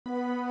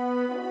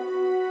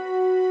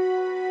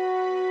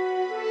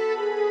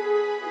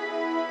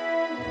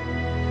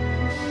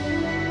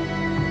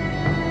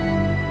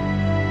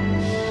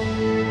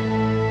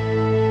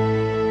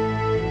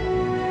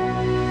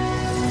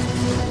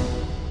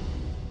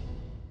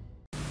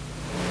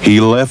He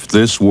left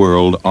this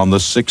world on the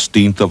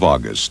 16th of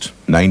August,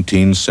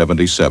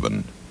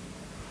 1977.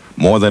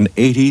 More than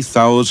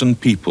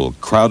 80,000 people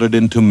crowded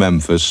into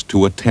Memphis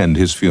to attend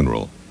his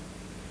funeral.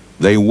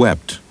 They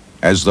wept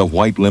as the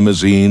white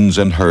limousines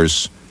and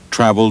hearse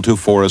traveled to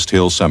Forest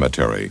Hill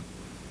Cemetery.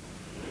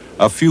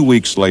 A few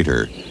weeks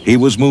later, he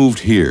was moved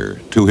here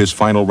to his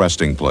final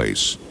resting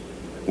place,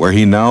 where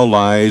he now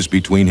lies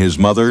between his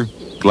mother,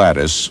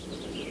 Gladys,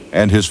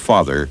 and his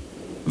father,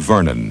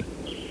 Vernon,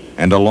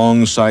 and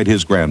alongside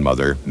his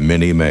grandmother,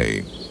 Minnie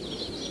Mae.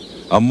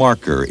 A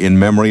marker in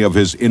memory of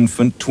his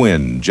infant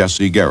twin,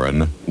 Jesse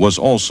Guerin, was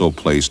also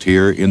placed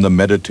here in the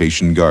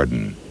meditation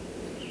garden.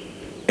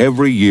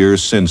 Every year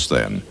since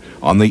then,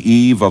 on the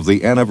eve of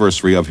the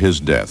anniversary of his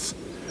death,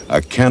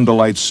 a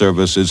candlelight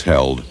service is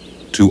held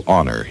to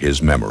honor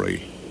his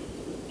memory.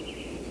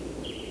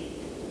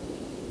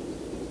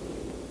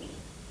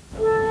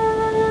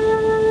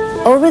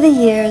 Over the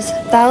years,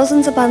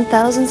 thousands upon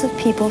thousands of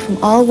people from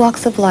all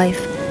walks of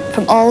life,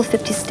 from all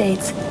 50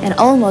 states and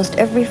almost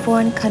every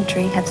foreign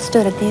country have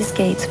stood at these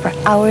gates for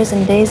hours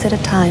and days at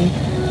a time,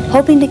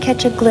 hoping to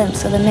catch a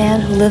glimpse of the man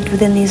who lived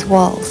within these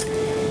walls.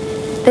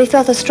 They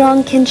felt a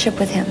strong kinship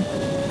with him,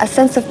 a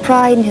sense of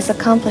pride in his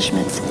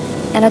accomplishments,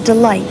 and a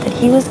delight that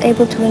he was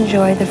able to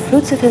enjoy the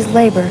fruits of his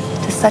labor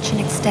to such an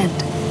extent.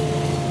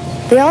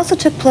 They also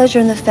took pleasure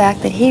in the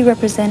fact that he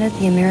represented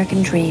the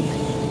American dream,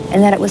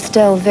 and that it was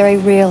still very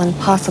real and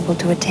possible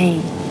to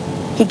attain.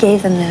 He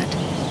gave them that,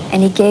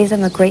 and he gave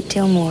them a great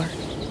deal more.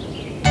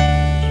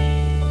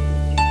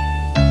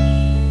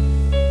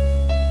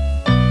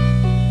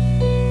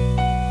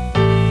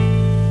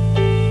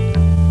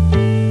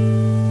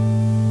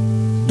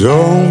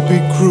 Don't be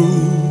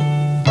cruel,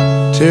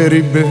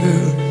 teddy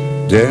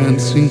bear,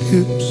 dancing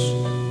hips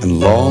and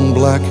long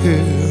black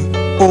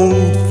hair.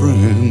 Old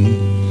friend,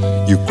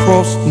 you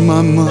crossed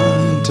my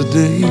mind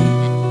today.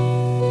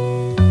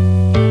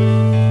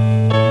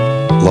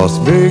 Las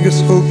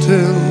Vegas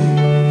Hotel,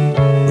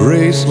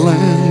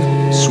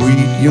 Graceland,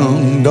 sweet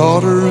young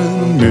daughter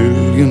and a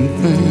million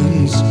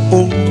fans.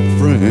 Old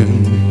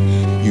friend,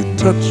 you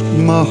touched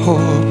my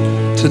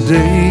heart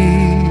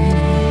today.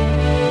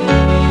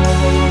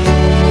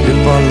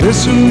 If I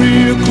listen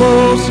real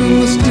close in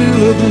the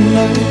still of the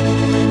night,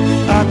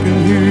 I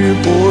can hear your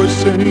voice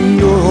saying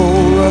you're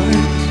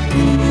alright.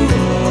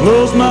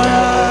 Close my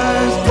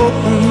eyes,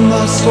 open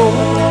my soul,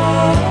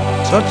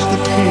 touch the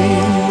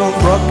king of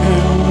rock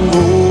and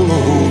roll.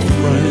 Old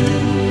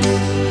friend,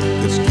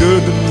 it's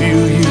good to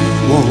feel you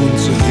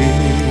once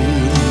again.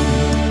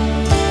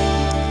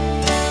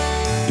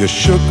 You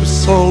shook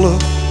us all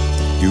up,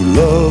 you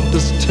loved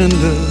us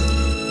tender,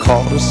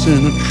 caught us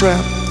in a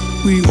trap,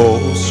 we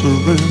all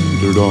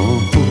surrendered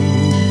on.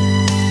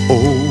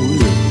 Oh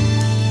yeah,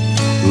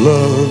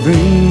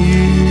 loving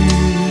you.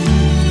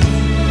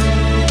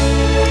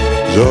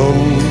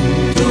 Don't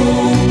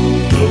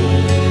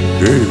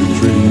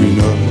daydream me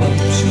now,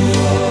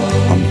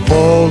 I'm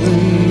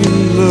falling in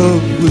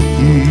love with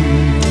you.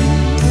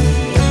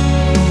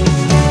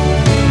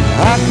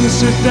 I can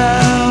sit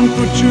down,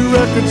 put your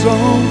records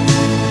on,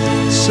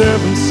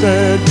 7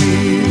 sad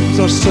years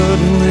are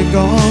suddenly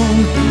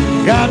gone.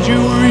 God, you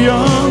were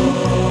young,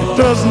 it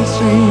doesn't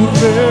seem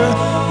fair.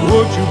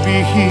 Would you be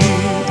here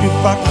if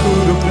I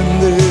could have been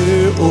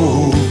there?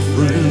 Oh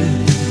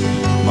friend,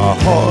 my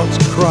heart's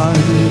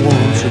crying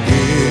once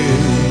again.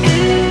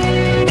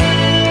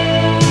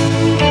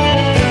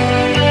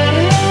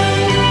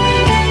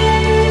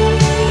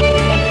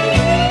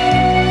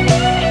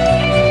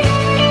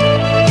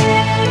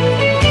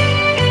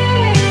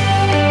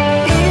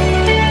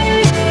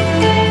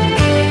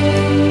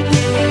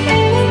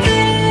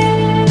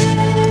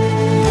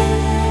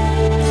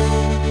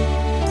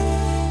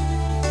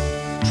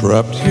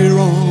 Trapped here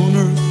on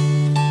earth,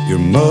 your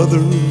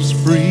mother's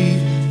free.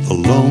 The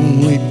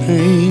lonely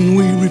pain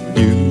we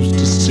refuse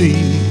to see.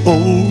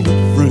 Old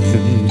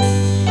friend,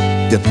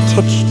 you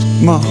touched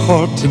my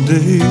heart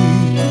today.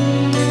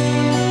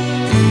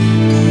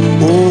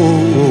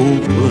 Oh,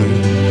 old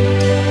friend,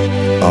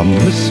 I'm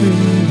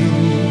missing you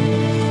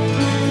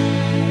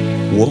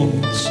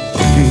once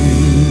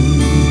again.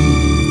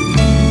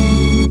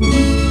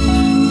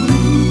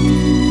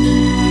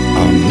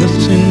 I'm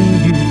missing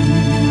you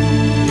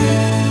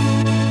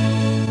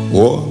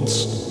once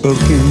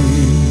again.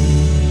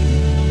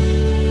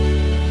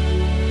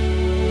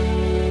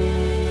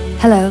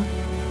 Hello,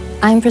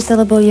 I'm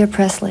Priscilla Beaulieu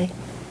Presley,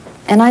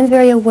 and I'm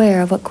very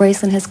aware of what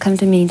Graceland has come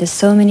to mean to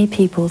so many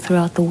people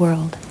throughout the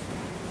world.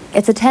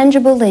 It's a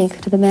tangible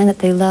link to the man that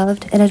they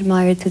loved and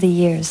admired through the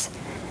years.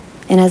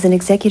 And as an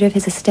executive of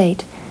his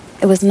estate,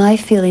 it was my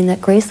feeling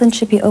that Graceland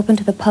should be open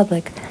to the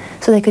public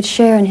so they could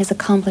share in his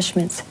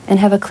accomplishments and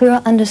have a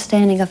clearer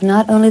understanding of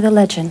not only the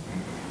legend,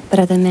 but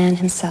of the man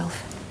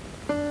himself.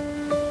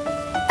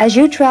 As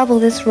you travel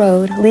this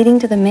road leading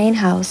to the main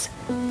house,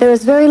 there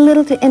is very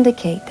little to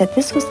indicate that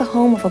this was the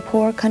home of a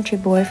poor country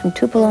boy from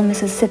Tupelo,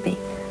 Mississippi,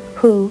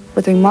 who,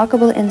 with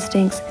remarkable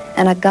instincts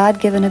and a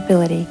God-given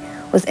ability,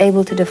 was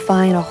able to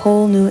define a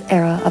whole new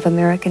era of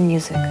American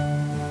music.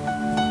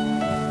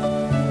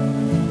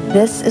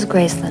 This is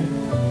Graceland.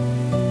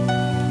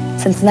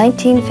 Since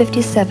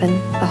 1957,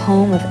 the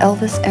home of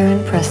Elvis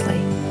Aaron Presley.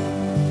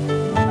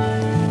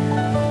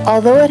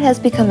 Although it has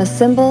become a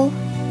symbol,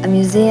 a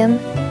museum,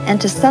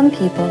 and to some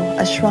people,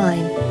 a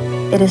shrine,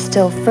 it is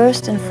still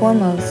first and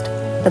foremost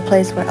the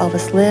place where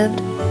Elvis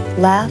lived,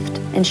 laughed,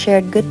 and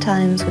shared good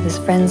times with his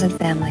friends and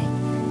family.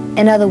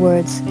 In other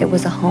words, it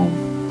was a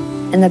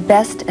home, in the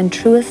best and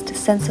truest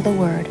sense of the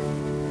word.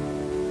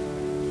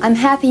 I'm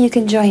happy you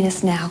can join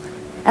us now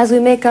as we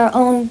make our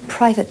own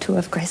private tour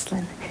of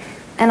Graceland.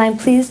 And I'm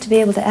pleased to be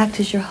able to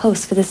act as your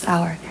host for this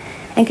hour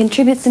and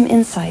contribute some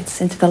insights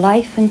into the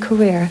life and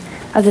career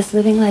of this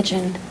living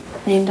legend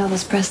named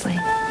Elvis Presley.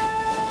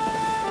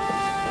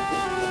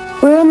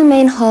 We're in the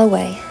main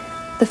hallway,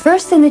 the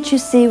first thing that you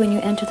see when you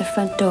enter the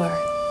front door.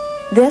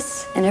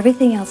 This and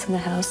everything else in the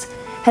house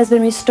has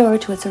been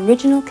restored to its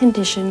original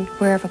condition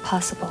wherever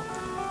possible.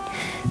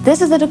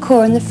 This is the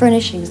decor and the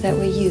furnishings that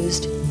were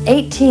used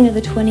 18 of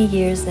the 20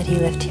 years that he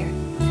lived here.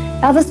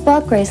 Elvis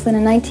bought Graceland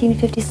in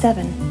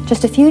 1957,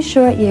 just a few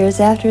short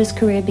years after his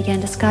career began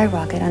to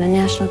skyrocket on a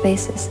national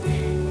basis.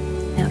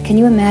 Now, can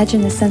you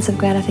imagine the sense of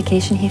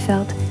gratification he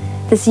felt?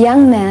 This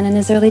young man in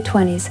his early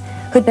 20s,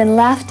 who'd been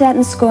laughed at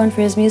and scorned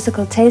for his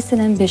musical tastes and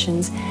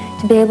ambitions,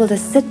 to be able to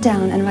sit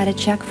down and write a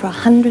check for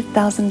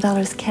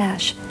 $100,000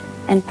 cash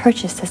and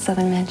purchase his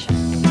southern mansion.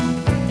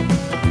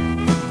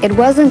 It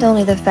wasn't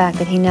only the fact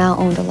that he now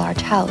owned a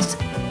large house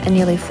and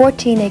nearly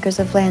 14 acres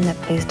of land that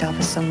pleased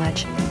Elvis so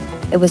much.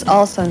 It was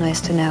also nice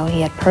to know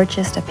he had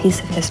purchased a piece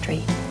of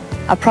history,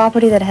 a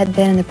property that had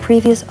been in the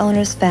previous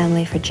owner's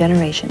family for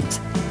generations.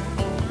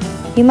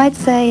 You might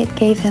say it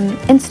gave him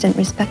instant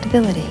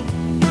respectability.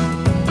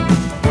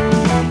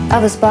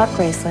 Elvis bought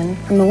Graceland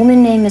from a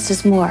woman named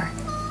Mrs. Moore.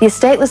 The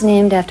estate was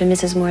named after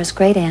Mrs. Moore's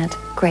great-aunt,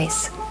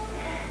 Grace.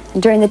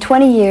 And during the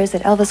 20 years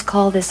that Elvis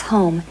called this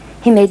home,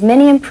 he made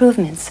many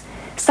improvements,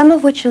 some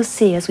of which you'll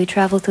see as we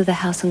travel through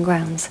the house and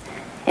grounds.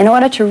 In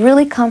order to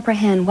really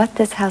comprehend what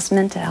this house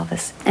meant to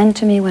Elvis, and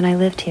to me when I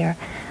lived here,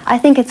 I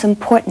think it's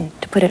important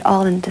to put it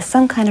all into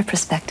some kind of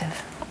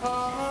perspective.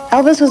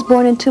 Elvis was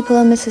born in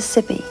Tupelo,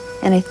 Mississippi,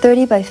 in a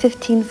 30 by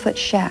 15-foot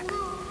shack.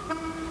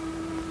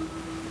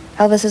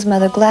 Elvis's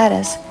mother,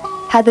 Gladys,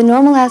 had the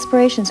normal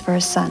aspirations for her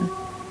son,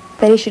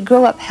 that he should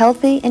grow up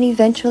healthy and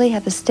eventually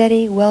have a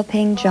steady,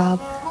 well-paying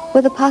job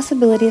with the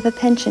possibility of a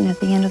pension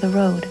at the end of the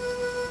road.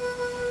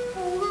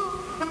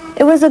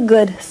 It was a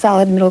good,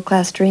 solid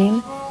middle-class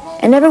dream,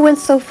 and never went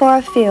so far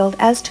afield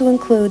as to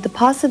include the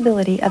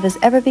possibility of his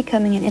ever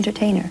becoming an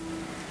entertainer,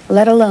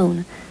 let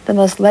alone the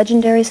most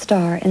legendary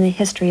star in the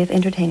history of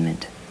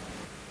entertainment.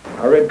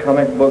 I read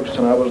comic books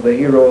and I was the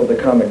hero of the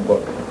comic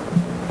book.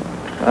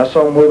 I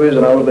saw movies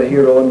and I was the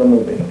hero in the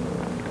movie.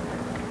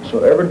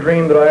 So every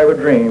dream that I ever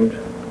dreamed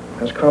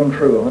has come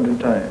true 100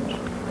 times.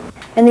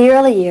 In the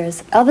early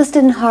years, Elvis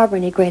didn't harbor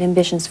any great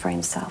ambitions for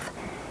himself.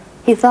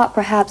 He thought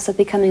perhaps of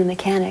becoming a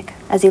mechanic,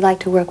 as he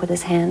liked to work with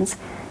his hands.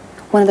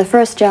 One of the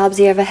first jobs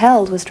he ever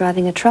held was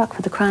driving a truck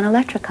for the Crown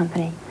Electric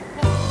Company.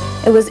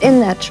 It was in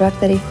that truck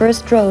that he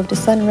first drove to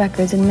Sun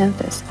Records in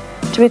Memphis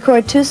to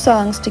record 2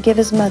 songs to give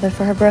his mother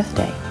for her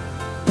birthday,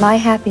 My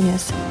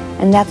Happiness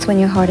and That's When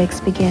Your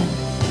Heartaches Begin,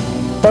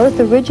 both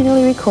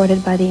originally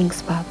recorded by the Ink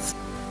Spots.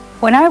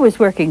 When I was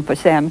working for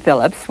Sam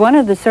Phillips, one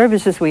of the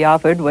services we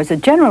offered was a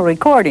general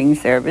recording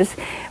service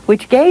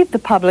which gave the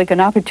public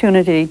an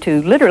opportunity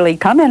to literally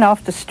come in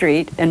off the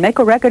street and make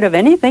a record of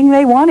anything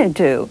they wanted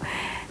to.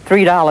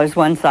 $3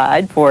 one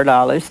side,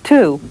 $4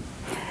 two.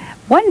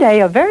 One day,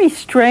 a very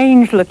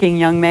strange-looking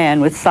young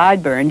man with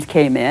sideburns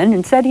came in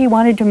and said he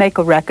wanted to make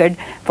a record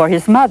for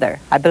his mother.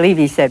 I believe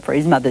he said for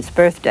his mother's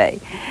birthday.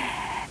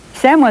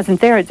 Sam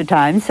wasn't there at the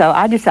time, so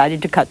I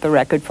decided to cut the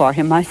record for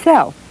him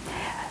myself.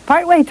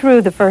 Partway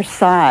through the first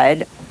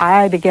side,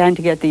 I began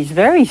to get these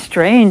very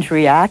strange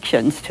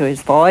reactions to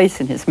his voice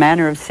and his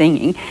manner of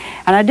singing,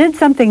 and I did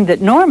something that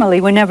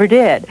normally we never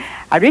did.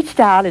 I reached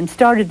out and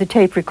started the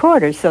tape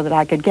recorder so that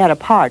I could get a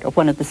part of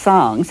one of the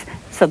songs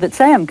so that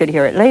Sam could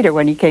hear it later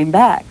when he came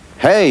back.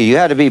 Hey, you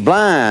had to be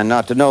blind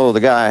not to know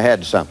the guy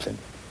had something.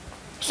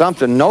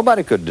 Something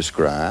nobody could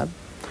describe.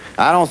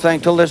 I don't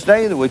think till this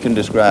day that we can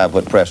describe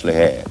what Presley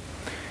had.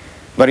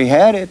 But he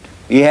had it.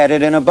 He had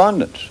it in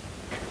abundance.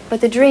 But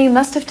the dream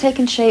must have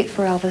taken shape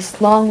for Elvis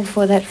long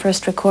before that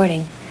first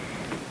recording.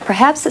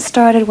 Perhaps it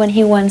started when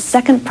he won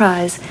second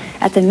prize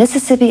at the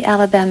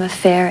Mississippi-Alabama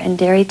Fair and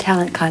Dairy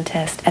Talent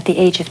Contest at the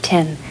age of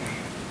 10.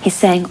 He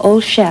sang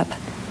Old Shep,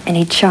 and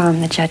he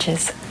charmed the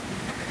judges.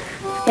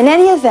 In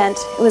any event,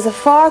 it was a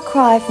far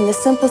cry from the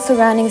simple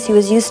surroundings he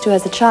was used to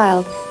as a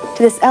child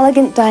to this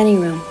elegant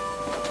dining room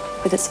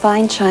with its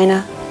fine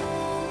china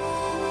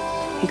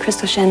and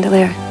crystal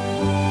chandelier.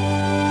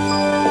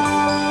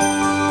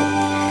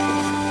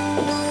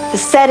 The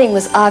setting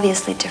was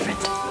obviously different.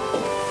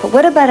 But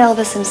what about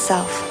Elvis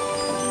himself?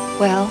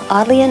 Well,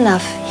 oddly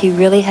enough, he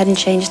really hadn't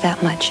changed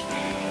that much.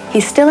 He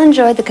still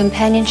enjoyed the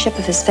companionship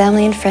of his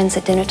family and friends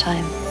at dinner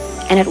time,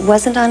 and it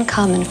wasn't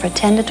uncommon for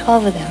 10 to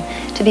 12 of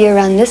them to be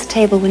around this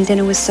table when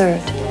dinner was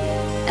served,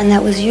 and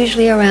that was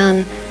usually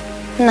around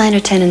 9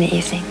 or 10 in the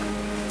evening.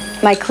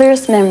 My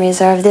clearest memories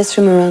are of this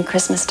room around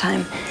Christmas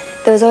time.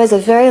 There was always a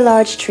very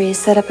large tree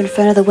set up in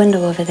front of the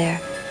window over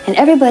there, and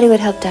everybody would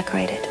help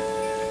decorate it.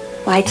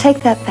 Well, I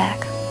take that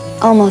back.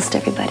 Almost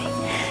everybody.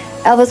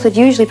 Elvis would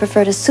usually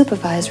prefer to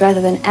supervise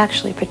rather than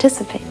actually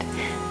participate.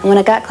 And when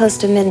it got close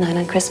to midnight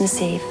on Christmas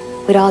Eve,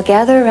 we'd all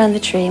gather around the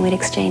tree and we'd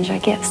exchange our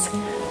gifts.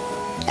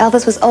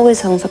 Elvis was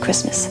always home for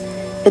Christmas.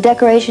 The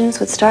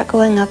decorations would start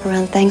going up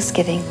around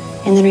Thanksgiving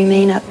and then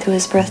remain up through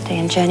his birthday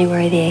on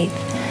January the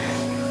 8th.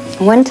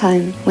 One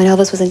time, when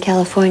Elvis was in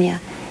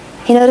California,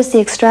 he noticed the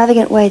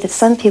extravagant way that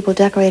some people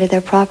decorated their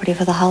property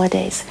for the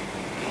holidays.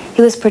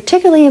 He was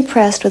particularly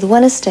impressed with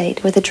one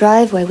estate where the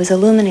driveway was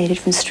illuminated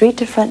from street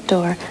to front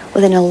door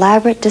with an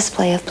elaborate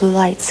display of blue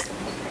lights.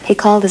 He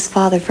called his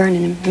father,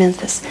 Vernon, in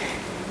Memphis.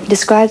 He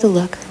described the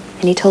look,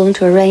 and he told him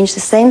to arrange the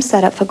same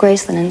setup for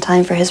Graceland in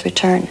time for his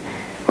return.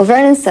 Well,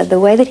 Vernon said the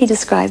way that he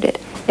described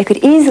it, it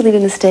could easily be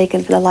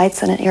mistaken for the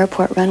lights on an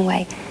airport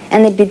runway,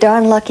 and they'd be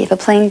darn lucky if a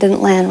plane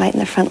didn't land right in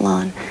the front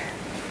lawn.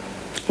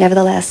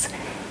 Nevertheless,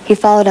 he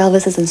followed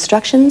Elvis's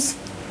instructions,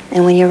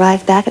 and when he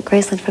arrived back at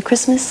Graceland for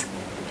Christmas,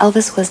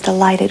 Elvis was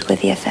delighted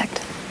with the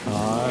effect.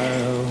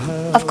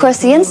 Of course,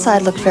 the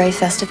inside looked very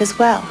festive as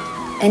well,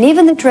 and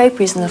even the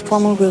draperies in the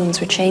formal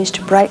rooms were changed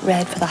to bright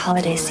red for the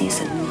holiday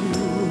season.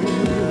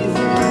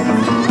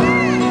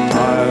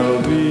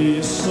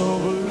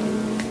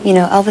 You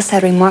know, Elvis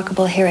had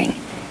remarkable hearing,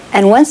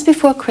 and once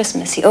before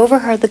Christmas, he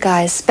overheard the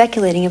guys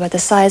speculating about the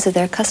size of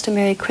their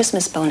customary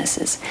Christmas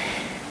bonuses.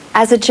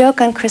 As a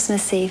joke on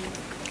Christmas Eve,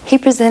 he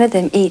presented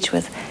them each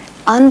with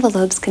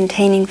envelopes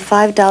containing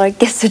 $5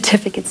 gift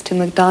certificates to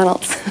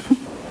McDonald's.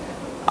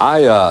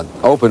 I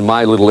opened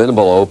my little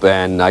envelope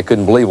and I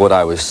couldn't believe what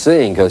I was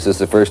seeing because this is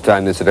the first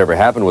time this had ever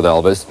happened with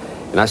Elvis.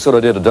 And I sort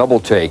of did a double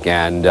take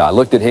and I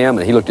looked at him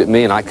and he looked at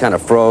me and I kind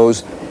of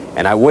froze.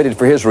 And I waited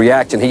for his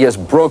reaction. He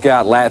just broke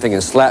out laughing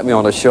and slapped me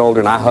on the shoulder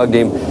and I hugged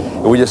him.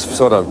 And we just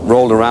sort of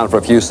rolled around for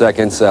a few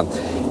seconds.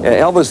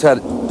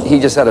 Elvis he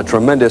just had a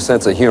tremendous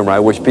sense of humor. I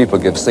wish people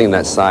could have seen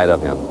that side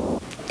of him.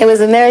 It was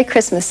a Merry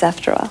Christmas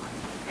after all.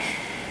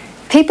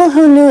 People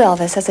who knew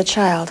Elvis as a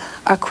child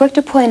are quick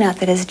to point out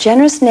that his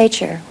generous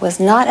nature was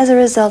not as a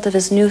result of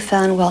his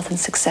newfound wealth and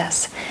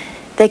success.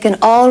 They can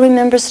all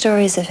remember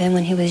stories of him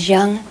when he was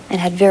young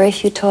and had very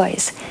few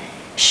toys,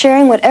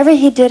 sharing whatever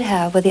he did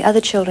have with the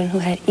other children who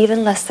had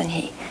even less than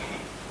he.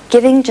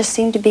 Giving just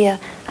seemed to be a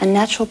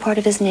natural part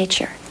of his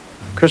nature.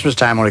 Christmas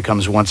time only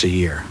comes once a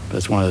year, but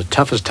it's one of the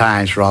toughest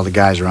times for all the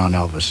guys around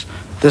Elvis.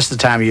 This is the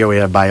time of year we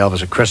had to buy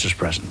Elvis a Christmas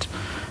present.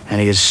 And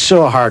he is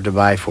so hard to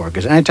buy for,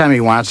 because anytime he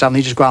wants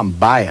something, he just go out and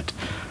buy it.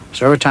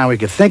 So every time we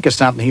could think of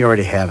something, he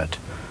already have it.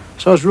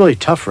 So it's really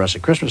tough for us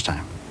at Christmas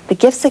time. The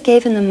gifts that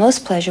gave him the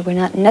most pleasure were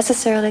not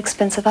necessarily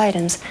expensive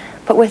items,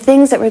 but were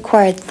things that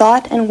required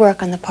thought and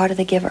work on the part of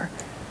the giver.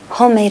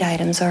 Homemade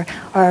items or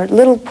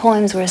little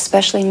poems were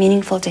especially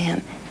meaningful to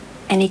him,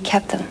 and he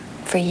kept them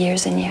for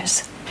years and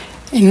years.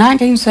 In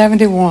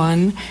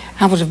 1971,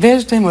 I was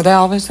visiting with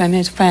Elvis and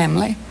his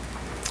family.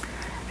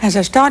 As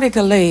I started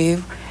to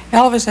leave,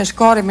 Elvis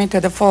escorted me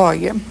to the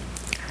foyer.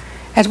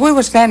 As we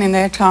were standing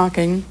there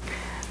talking,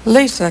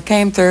 Lisa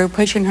came through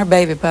pushing her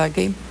baby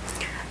buggy.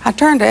 I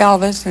turned to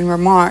Elvis and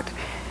remarked,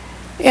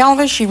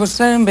 "Elvis, she will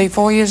soon be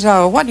 4 years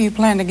old. What do you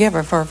plan to give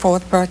her for her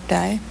 4th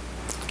birthday?"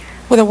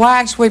 With a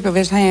wide sweep of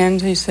his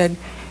hands, he said,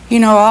 "You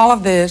know, all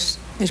of this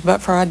is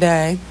but for a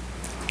day."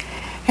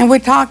 And we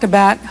talked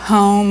about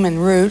home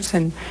and roots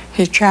and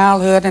his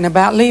childhood and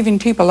about leaving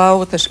Tupelo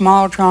with a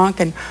small trunk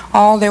and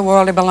all their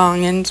worldly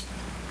belongings.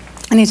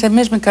 And he said,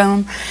 "Miss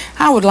McComb,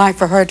 I would like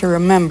for her to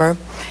remember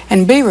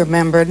and be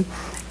remembered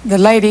the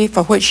lady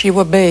for which she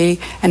will be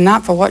and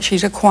not for what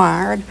she's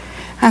acquired."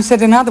 I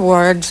said, in other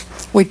words,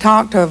 we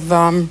talked of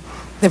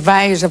the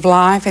values of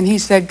life, and he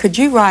said, "Could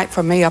you write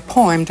for me a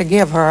poem to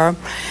give her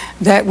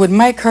that would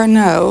make her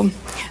know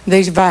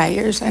these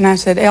values?" And I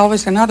said,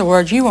 "Elvis, in other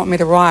words, you want me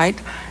to write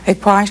a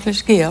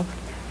priceless gift?"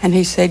 And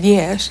he said,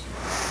 "Yes."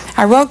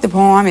 I wrote the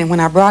poem, and when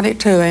I brought it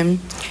to him,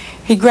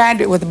 he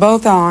grabbed it with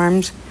both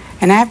arms,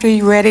 and after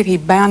he read it, he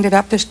bounded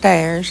up the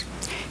stairs.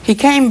 He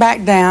came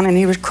back down, and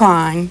he was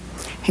crying,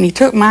 and he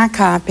took my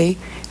copy,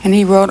 and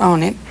he wrote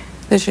on it,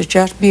 "This is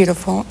just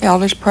beautiful,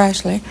 Elvis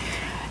Presley."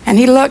 And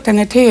he looked, and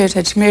the tears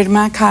had smeared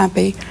my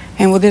copy,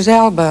 and with his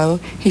elbow,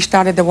 he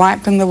started to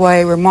wipe them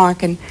away,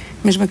 remarking,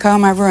 "Miss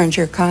McComb, I've ruined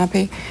your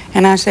copy."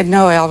 And I said,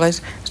 "No,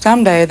 Elvis,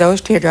 someday those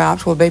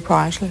teardrops will be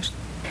priceless."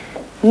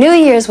 New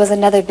Year's was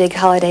another big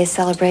holiday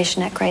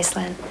celebration at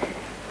Graceland.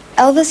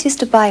 Elvis used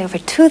to buy over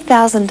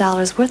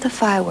 $2,000 worth of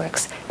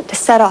fireworks to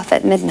set off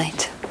at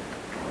midnight.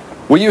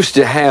 We used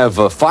to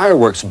have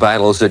fireworks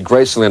battles at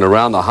Graceland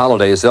around the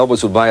holidays.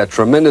 Elvis would buy a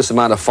tremendous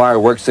amount of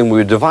fireworks, and we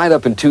would divide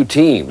up in 2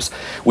 teams.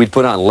 We'd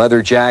put on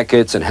leather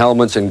jackets and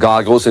helmets and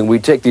goggles, and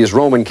we'd take these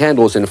Roman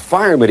candles and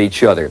fire them at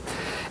each other.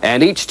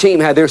 And each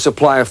team had their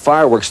supply of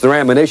fireworks, their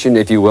ammunition,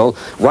 if you will,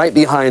 right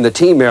behind the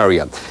team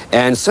area.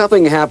 And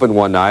something happened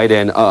one night,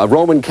 and a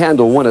Roman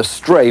candle went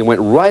astray and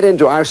went right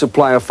into our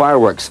supply of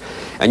fireworks.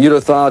 And you'd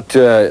have thought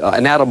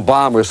an atom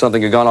bomb or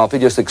something had gone off. It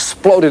just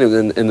exploded,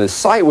 and the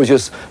sight was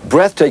just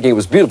breathtaking. It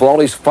was beautiful, all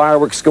these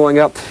fireworks going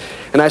up.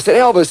 And I said,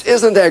 Elvis,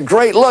 isn't that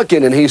great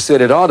looking? And he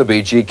said, it ought to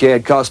be, GK.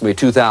 It cost me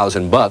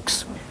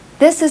 $2,000.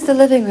 This is the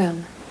living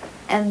room,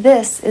 and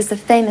this is the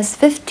famous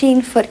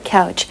 15-foot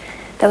couch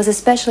that was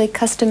especially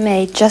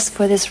custom-made just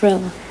for this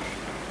room.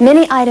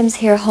 Many items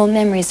here hold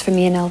memories for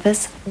me and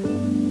Elvis.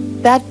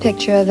 That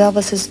picture of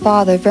Elvis's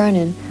father,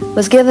 Vernon,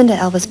 was given to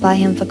Elvis by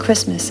him for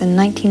Christmas in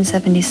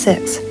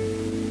 1976.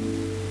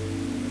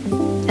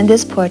 And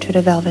this portrait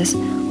of Elvis,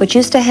 which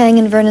used to hang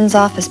in Vernon's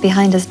office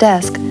behind his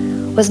desk,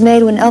 was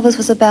made when Elvis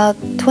was about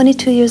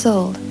 22 years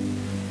old,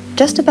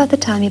 just about the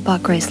time he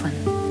bought Graceland.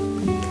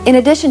 In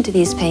addition to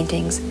these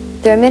paintings,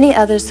 there are many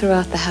others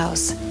throughout the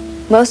house.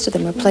 Most of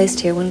them were placed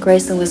here when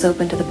Graceland was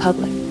open to the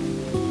public.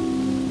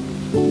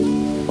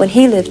 When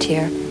he lived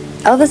here,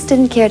 Elvis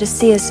didn't care to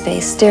see his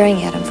face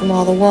staring at him from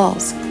all the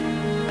walls.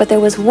 But there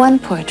was one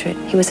portrait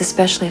he was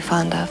especially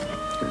fond of.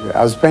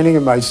 I was painting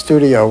in my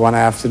studio one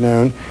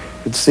afternoon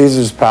at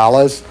Caesar's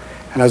Palace,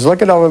 and I was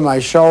looking over my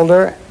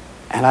shoulder,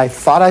 and I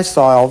thought I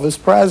saw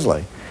Elvis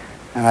Presley.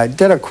 And I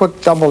did a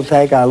quick double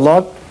take. I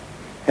looked,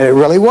 and it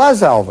really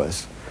was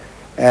Elvis.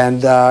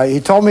 And he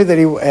told me that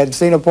he had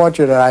seen a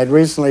portrait that I had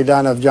recently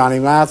done of Johnny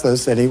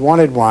Mathis, and he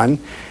wanted one.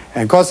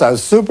 And of course, I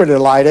was super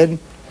delighted.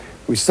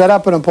 We set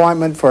up an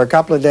appointment for a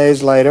couple of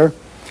days later.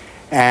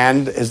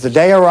 And as the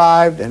day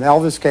arrived and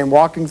Elvis came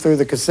walking through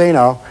the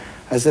casino,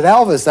 I said,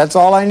 Elvis, that's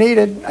all I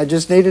needed. I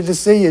just needed to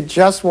see you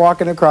just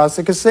walking across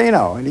the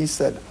casino. And he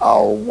said,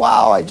 oh,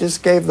 wow, I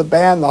just gave the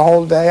band the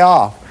whole day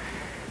off.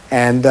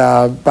 And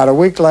about a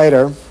week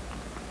later,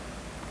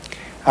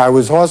 I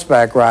was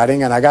horseback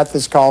riding, and I got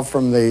this call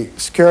from the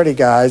security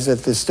guys at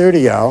the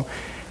studio,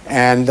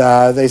 and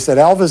they said,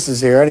 Elvis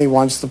is here, and he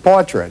wants the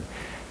portrait.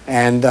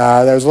 And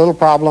there was a little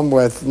problem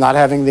with not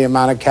having the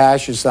amount of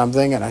cash or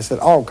something, and I said,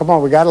 oh, come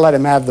on, we got to let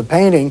him have the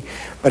painting,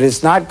 but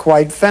it's not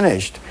quite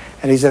finished.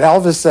 And he said,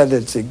 Elvis said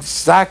it's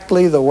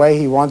exactly the way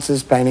he wants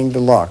his painting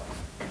to look.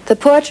 The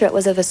portrait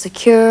was of a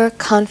secure,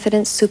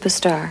 confident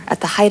superstar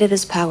at the height of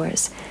his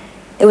powers.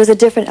 It was a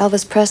different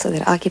Elvis Presley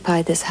that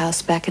occupied this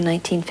house back in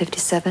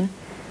 1957.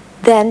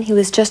 Then he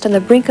was just on the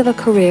brink of a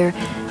career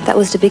that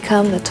was to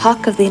become the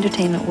talk of the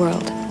entertainment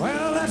world.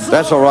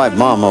 That's All Right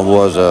Mama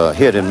was a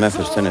hit in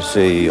Memphis,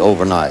 Tennessee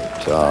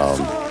overnight.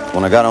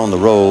 When I got on the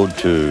road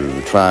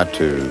to try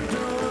to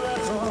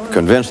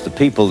convince the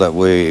people that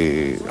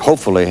we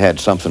hopefully had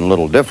something a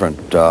little different,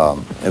 it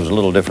was a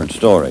little different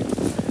story.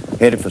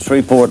 Headed for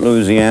Shreveport,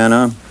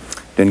 Louisiana.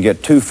 Didn't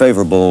get too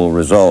favorable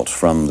results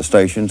from the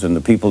stations and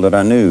the people that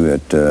I knew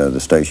at the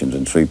stations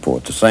in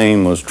Shreveport. The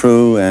same was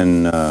true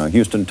in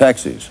Houston,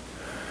 Texas.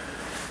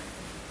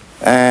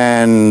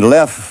 And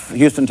left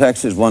Houston,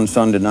 Texas one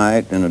Sunday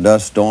night in a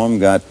dust storm,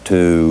 got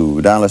to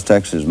Dallas,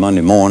 Texas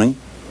Monday morning.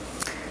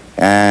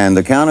 And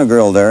the counter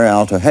girl there,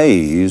 Alta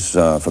Hayes,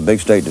 for Big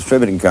State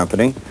Distributing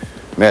Company,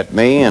 met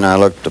me, and I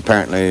looked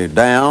apparently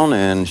down,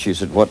 and she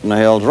said, what in the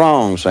hell's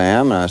wrong,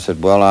 Sam? And I said,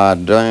 well,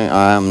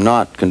 I'm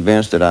not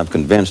convinced that I've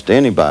convinced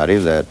anybody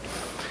that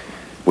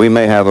we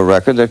may have a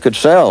record that could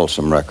sell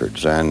some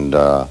records. And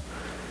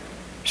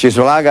she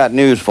said, well, I got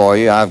news for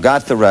you. I've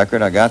got the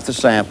record, I got the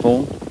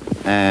sample,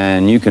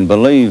 and you can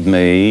believe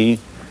me,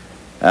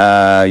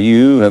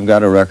 you have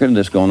got a record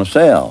that's going to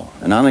sell.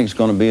 And I think it's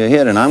going to be a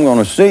hit, and I'm going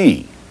to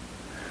see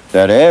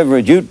that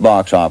every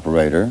jukebox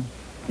operator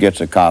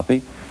gets a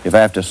copy if I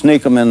have to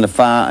sneak them in the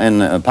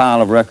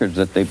pile of records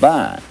that they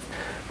buy.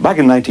 Back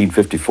in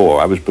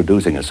 1954, I was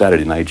producing a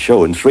Saturday night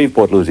show in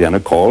Shreveport,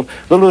 Louisiana called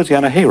The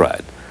Louisiana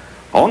Hayride.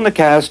 On the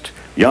cast,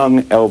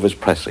 young Elvis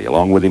Presley,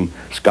 along with him,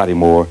 Scotty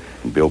Moore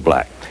and Bill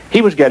Black.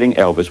 He was getting,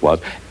 Elvis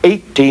was,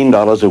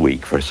 $18 a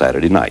week for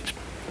Saturday nights.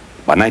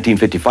 By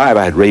 1955,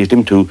 I had raised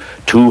him to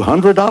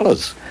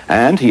 $200,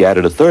 and he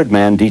added a third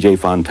man, DJ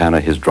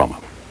Fontana, his drummer.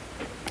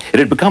 It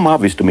had become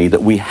obvious to me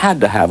that we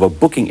had to have a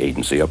booking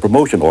agency, a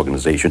promotion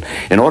organization,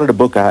 in order to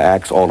book our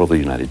acts all over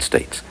the United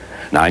States.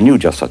 Now, I knew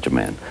just such a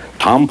man,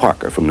 Tom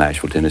Parker from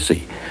Nashville,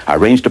 Tennessee. I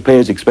arranged to pay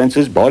his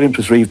expenses, brought him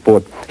to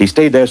Shreveport. He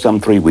stayed there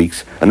some 3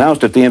 weeks,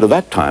 announced at the end of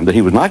that time that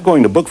he was not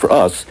going to book for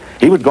us,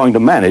 he was going to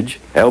manage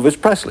Elvis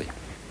Presley.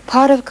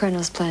 Part of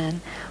Colonel's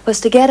plan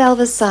was to get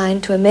Elvis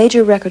signed to a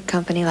major record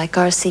company like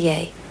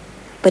RCA.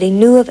 But he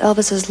knew of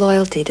Elvis's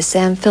loyalty to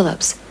Sam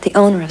Phillips, the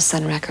owner of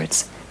Sun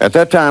Records. At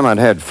that time, I'd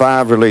had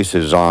 5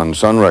 releases on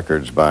Sun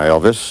Records by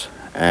Elvis,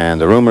 and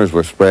the rumors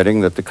were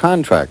spreading that the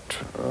contract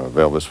of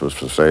Elvis was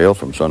for sale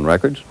from Sun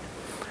Records.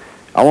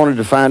 I wanted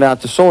to find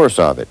out the source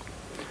of it.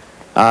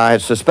 I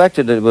had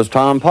suspected that it was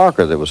Tom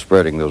Parker that was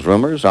spreading those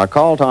rumors. I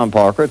called Tom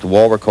Parker at the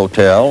Warwick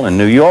Hotel in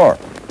New York.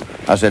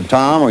 I said,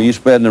 Tom, are you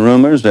spreading the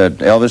rumors that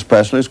Elvis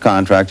Presley's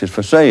contract is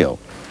for sale?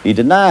 He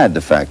denied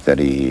the fact that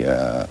he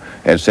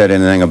had said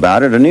anything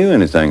about it or knew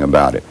anything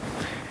about it.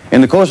 In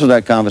the course of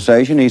that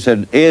conversation, he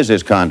said, "Is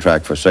this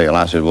contract for sale?"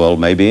 I said, "Well,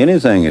 maybe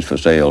anything is for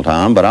sale,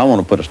 Tom, but I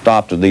want to put a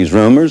stop to these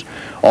rumors.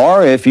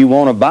 Or if you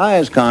want to buy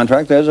his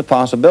contract, there's a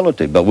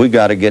possibility. But we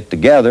got to get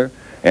together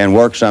and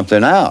work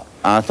something out."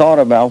 I thought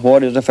about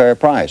what is a fair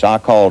price. I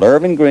called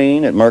Irving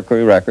Green at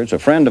Mercury Records, a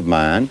friend of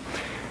mine,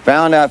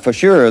 found out for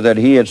sure that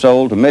he had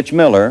sold to Mitch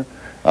Miller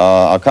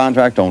a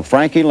contract on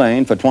Frankie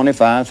Lane for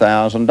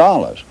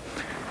 $25,000.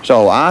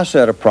 So I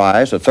set a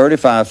price of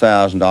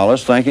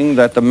 $35,000, thinking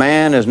that the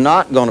man is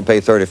not going to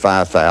pay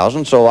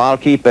 $35,000, so I'll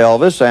keep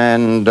Elvis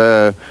and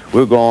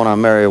we'll go on our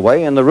merry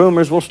way and the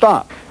rumors will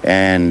stop.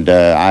 And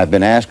I've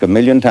been asked a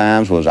million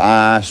times, was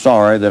I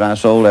sorry that I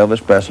sold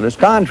Elvis Presley's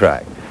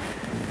contract?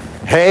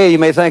 Hey, you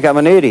may think I'm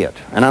an idiot,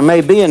 and I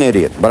may be an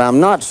idiot, but I'm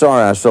not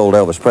sorry I sold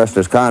Elvis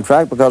Presley's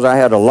contract because I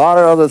had a lot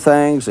of other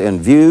things in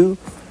view.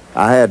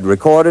 I had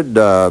recorded,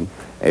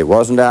 it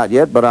wasn't out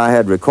yet, but I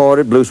had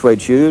recorded Blue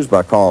Suede Shoes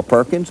by Carl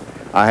Perkins.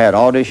 I had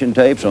audition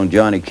tapes on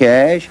Johnny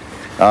Cash.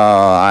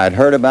 I had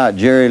heard about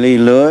Jerry Lee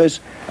Lewis.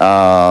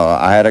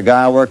 I had a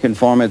guy working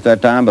for me at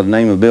that time by the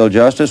name of Bill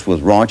Justice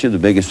with Raunchy, the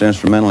biggest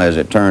instrumental as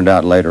it turned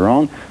out later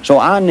on. So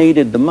I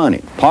needed the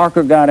money.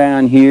 Parker got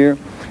down here,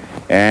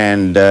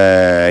 and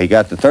he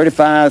got the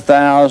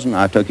 $35,000.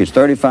 I took his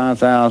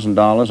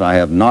 $35,000. I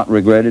have not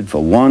regretted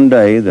for one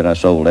day that I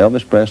sold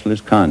Elvis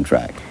Presley's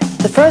contract.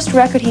 The first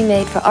record he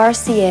made for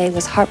RCA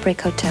was Heartbreak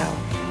Hotel.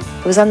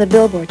 It was on the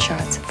Billboard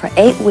charts for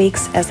 8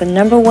 weeks as the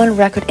 #1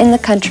 record in the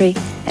country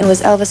and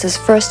was Elvis's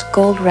first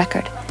gold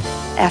record.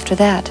 After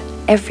that,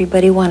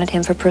 everybody wanted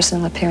him for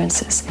personal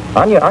appearances.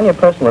 On your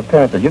personal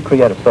appearances, you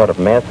create a sort of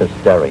mass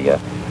hysteria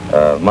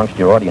amongst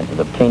your audiences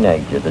of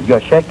teenagers. Is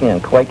your shaking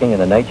and quaking in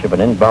the nature of an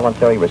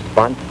involuntary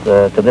response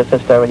to this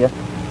hysteria?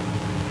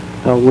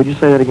 Would you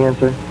say that again,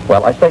 sir?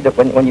 Well, I say that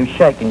when you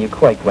shake and you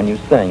quake when you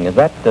sing, is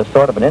that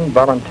sort of an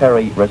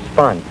involuntary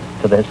response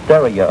to the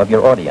hysteria of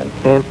your audience?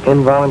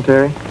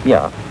 Involuntary?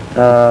 Yeah.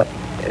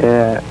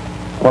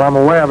 Well, I'm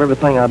aware of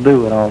everything I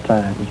do at all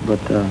times, but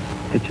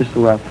it's just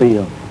the way I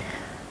feel.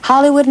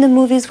 Hollywood and the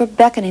movies were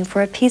beckoning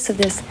for a piece of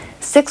this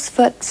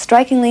 6-foot,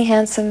 strikingly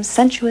handsome,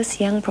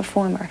 sensuous young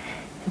performer.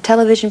 And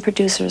television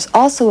producers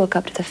also woke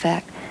up to the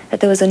fact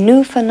that there was a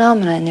new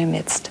phenomena in their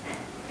midst.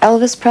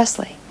 Elvis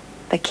Presley,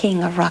 the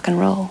king of rock and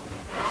roll.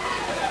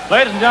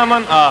 Ladies and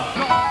gentlemen,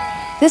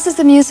 This is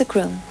the music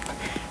room,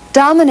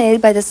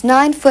 dominated by this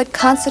 9-foot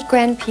concert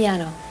grand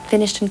piano,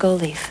 finished in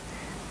gold leaf.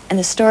 And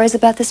the stories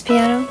about this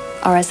piano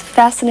are as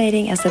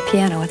fascinating as the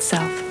piano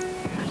itself.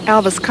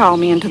 Elvis called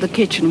me into the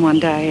kitchen one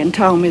day and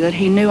told me that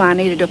he knew I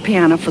needed a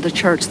piano for the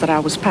church that I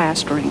was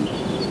pastoring.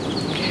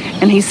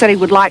 And he said he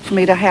would like for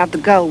me to have the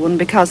gold one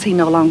because he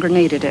no longer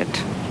needed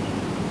it.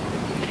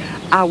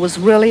 I was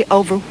really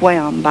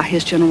overwhelmed by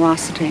his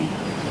generosity,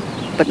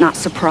 but not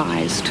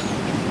surprised.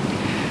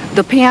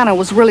 The piano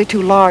was really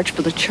too large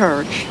for the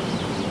church,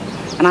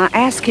 and I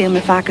asked him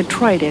if I could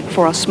trade it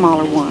for a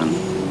smaller one.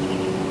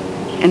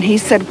 And he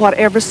said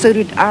whatever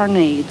suited our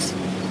needs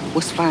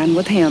was fine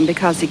with him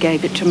because he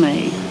gave it to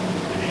me.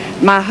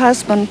 My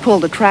husband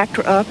pulled the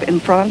tractor up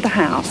in front of the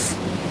house,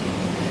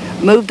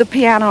 moved the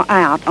piano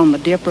out on the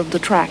dipper of the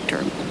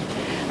tractor.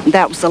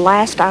 That was the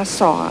last I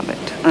saw of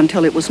it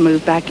until it was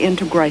moved back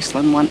into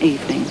Graceland one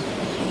evening.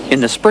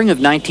 In the spring of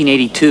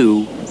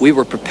 1982, we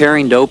were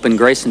preparing to open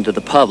Graceland to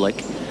the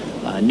public.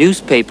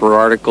 Newspaper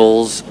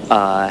articles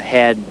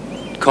had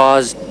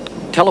caused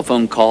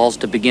telephone calls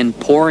to begin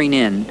pouring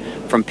in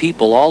from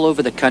people all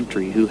over the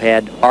country who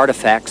had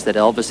artifacts that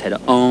Elvis had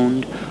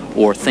owned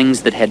or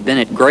things that had been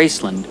at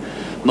Graceland.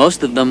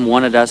 Most of them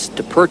wanted us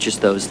to purchase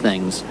those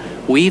things.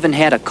 We even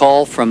had a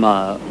call from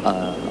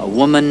a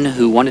woman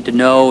who wanted to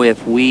know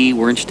if we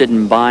were interested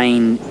in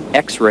buying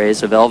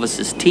x-rays of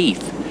Elvis's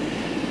teeth.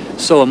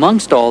 So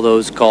amongst all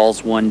those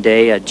calls one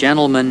day, a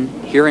gentleman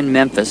here in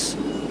Memphis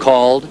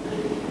called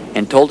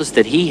and told us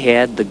that he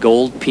had the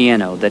gold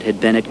piano that had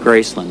been at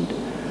Graceland.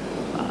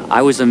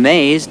 I was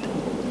amazed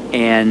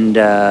and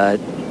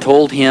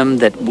told him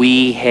that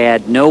we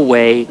had no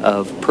way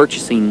of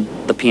purchasing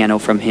the piano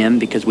from him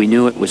because we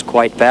knew it was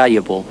quite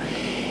valuable.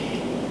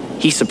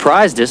 He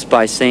surprised us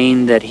by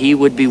saying that he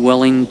would be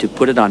willing to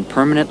put it on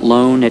permanent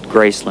loan at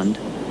Graceland,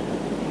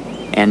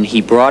 and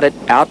he brought it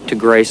out to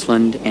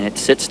Graceland, and it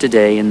sits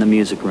today in the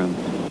music room.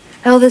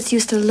 Elvis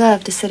used to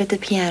love to sit at the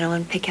piano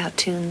and pick out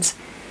tunes,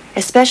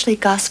 especially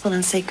gospel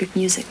and sacred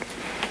music.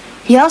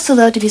 He also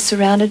loved to be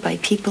surrounded by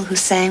people who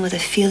sang with a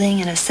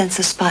feeling and a sense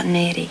of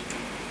spontaneity.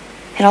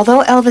 And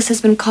although Elvis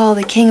has been called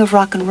the king of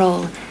rock and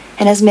roll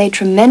and has made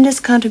tremendous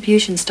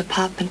contributions to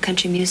pop and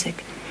country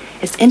music,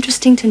 it's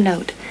interesting to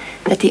note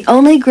that the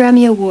only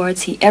Grammy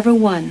Awards he ever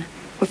won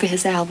were for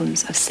his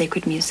albums of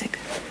sacred music.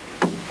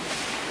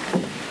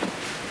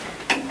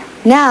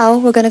 Now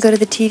we're going to go to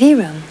the TV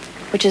room,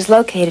 which is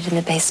located in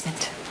the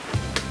basement.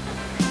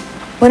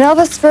 When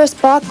Elvis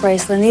first bought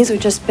Graceland, these were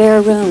just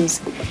bare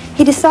rooms.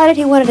 He decided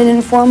he wanted an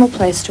informal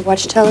place to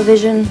watch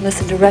television,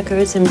 listen to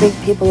records, and bring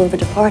people over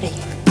to party.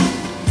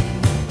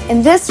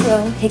 In this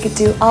room, he could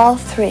do all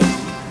three.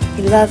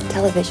 He loved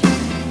television,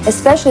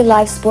 especially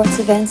live sports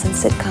events and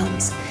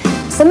sitcoms.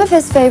 Some of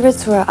his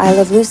favorites were I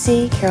Love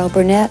Lucy, Carol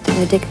Burnett,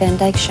 and The Dick Van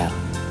Dyke Show.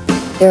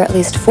 There are at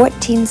least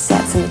 14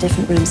 sets in the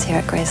different rooms here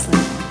at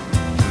Graceland.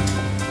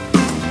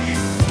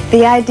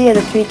 The idea of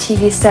the 3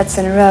 TV sets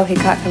in a row he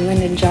got from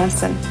Lyndon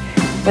Johnson.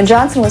 When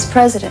Johnson was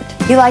president,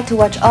 he liked to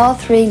watch all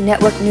 3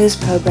 network news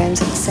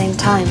programs at the same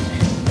time.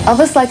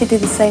 Elvis liked to do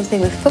the same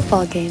thing with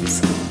football games.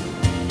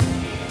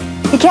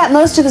 He kept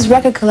most of his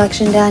record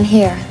collection down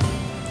here.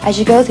 As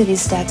you go through these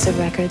stacks of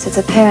records, it's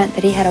apparent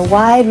that he had a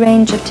wide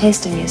range of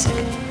taste in music.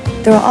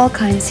 There are all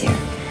kinds here,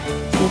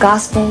 from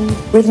gospel,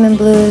 rhythm and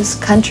blues,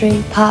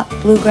 country, pop,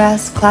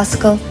 bluegrass,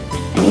 classical,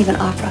 and even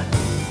opera.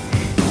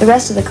 The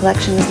rest of the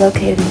collection was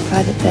located in the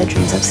private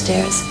bedrooms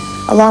upstairs,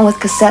 along with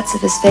cassettes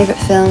of his favorite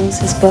films,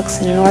 his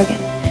books, and an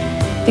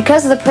organ.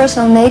 Because of the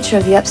personal nature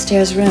of the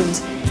upstairs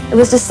rooms, it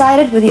was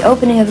decided with the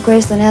opening of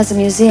Graceland as a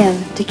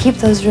museum to keep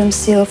those rooms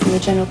sealed from the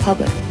general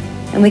public,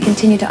 and we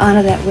continue to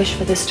honor that wish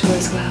for this tour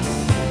as well.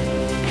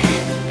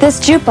 This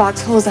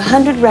jukebox holds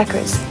 100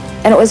 records,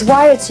 and it was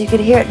wired so you could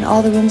hear it in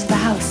all the rooms of the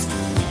house.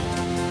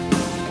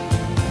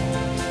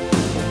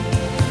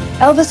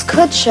 Elvis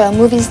could show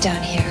movies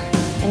down here,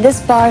 and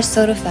this bar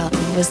soda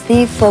fountain was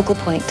the focal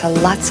point to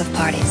lots of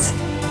parties.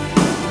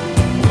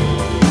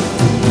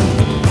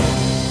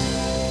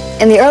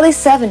 In the early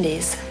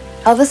 70s,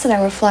 Elvis and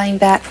I were flying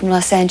back from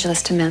Los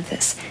Angeles to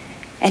Memphis,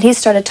 and he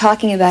started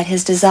talking about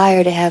his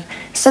desire to have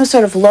some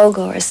sort of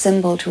logo or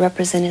symbol to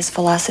represent his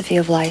philosophy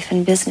of life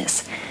and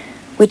business.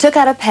 We took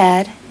out a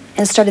pad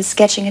and started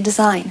sketching a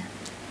design.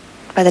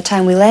 By the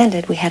time we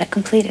landed, we had it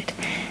completed.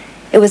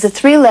 It was the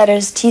 3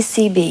 letters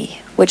TCB,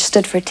 which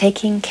stood for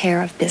Taking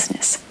Care of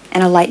Business,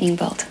 and a lightning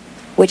bolt,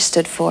 which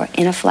stood for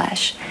In a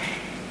Flash.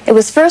 It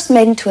was first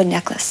made into a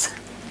necklace,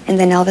 and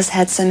then Elvis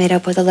had some made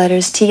up with the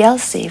letters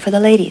TLC for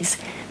the ladies,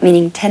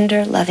 meaning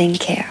tender, loving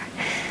care.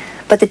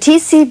 But the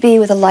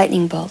TCB with a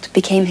lightning bolt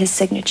became his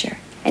signature,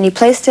 and he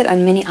placed it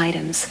on many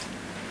items,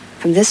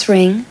 from this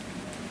ring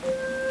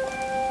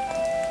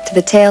to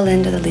the tail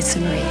end of the Lisa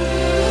Marie.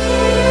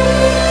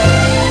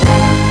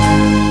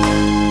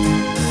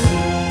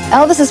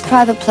 Elvis's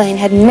private plane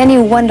had many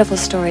wonderful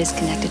stories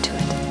connected to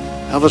it.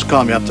 Elvis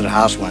called me up to the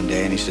house one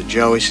day, and he said,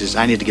 Joe, he says,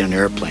 I need to get an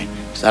airplane.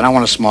 He said, I don't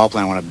want a small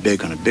plane, I want a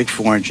big one, a big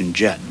 4-engine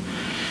jet.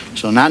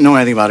 So not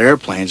knowing anything about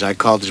airplanes, I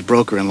called this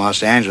broker in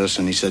Los Angeles,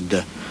 and he said,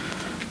 the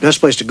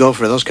best place to go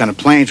for those kind of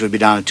planes would be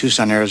down in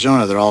Tucson,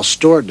 Arizona. They're all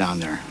stored down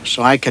there.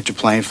 So I catch a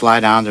plane, fly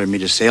down there, and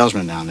meet a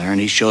salesman down there,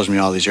 and he shows me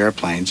all these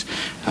airplanes.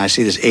 And I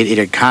see this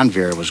 8-seater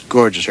Convair. It was a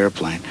gorgeous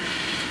airplane.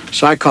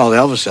 So I called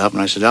Elvis up,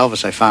 and I said,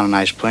 Elvis, I found a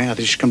nice plane. I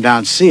think you should come down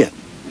and see it.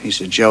 He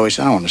said, Joe, he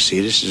said, I don't want to see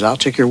it. He says, I'll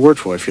take your word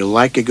for it. If you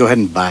like it, go ahead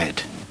and buy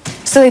it.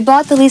 So he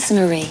bought the Lisa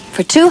Marie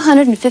for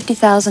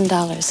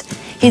 $250,000.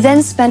 He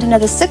then spent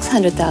another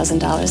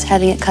 $600,000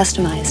 having it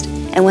customized.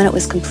 And when it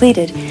was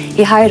completed,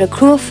 he hired a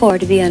crew of 4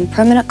 to be on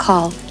permanent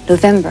call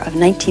November of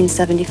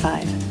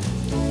 1975.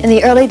 In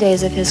the early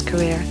days of his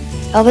career,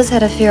 Elvis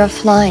had a fear of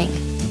flying,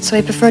 so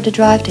he preferred to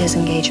drive to his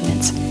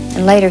engagements,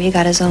 and later he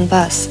got his own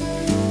bus.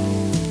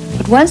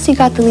 But once he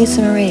got the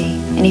Lisa Marie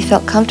and he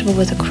felt comfortable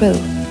with the crew,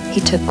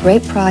 he took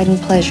great pride and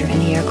pleasure in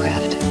the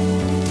aircraft.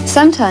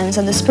 Sometimes,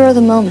 on the spur of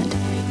the moment,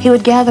 he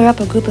would gather up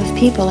a group of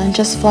people and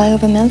just fly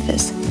over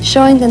Memphis,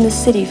 showing them the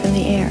city from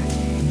the air.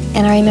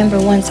 And I remember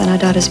once on our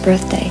daughter's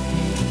birthday,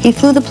 he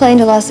flew the plane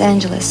to Los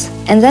Angeles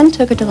and then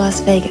took her to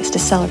Las Vegas to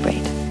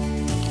celebrate.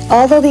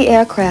 Although the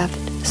aircraft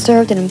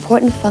served an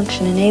important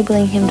function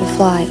enabling him to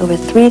fly over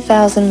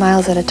 3,000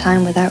 miles at a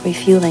time without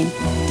refueling,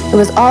 it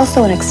was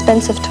also an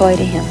expensive toy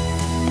to him,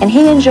 and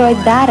he enjoyed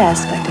that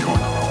aspect of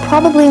it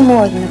probably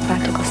more than the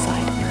practical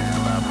side.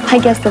 I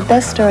guess the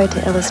best story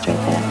to illustrate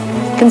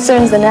that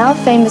concerns the now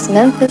famous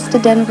Memphis to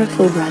Denver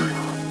food run.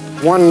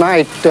 One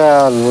night,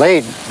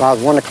 late, about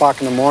 1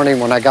 o'clock in the morning,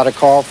 when I got a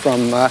call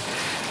from the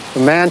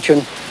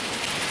mansion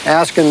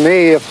asking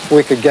me if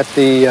we could get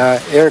the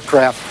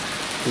aircraft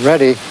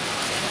ready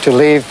to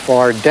leave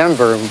for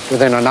Denver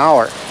within an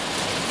hour.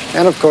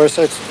 And of course,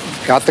 I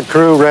got the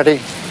crew ready,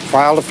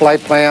 filed a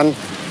flight plan,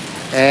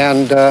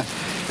 and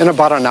in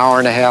about an hour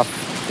and a half,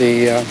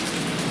 the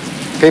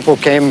people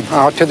came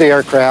out to the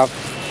aircraft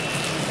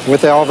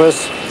with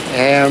Elvis,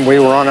 and we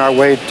were on our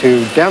way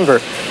to Denver.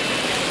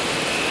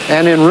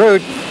 And en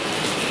route,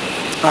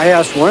 I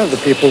asked one of the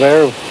people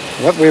there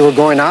what we were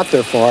going out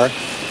there for,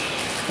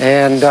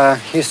 and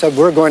he said,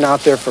 we're going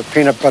out there for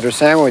peanut butter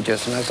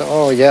sandwiches. And I said,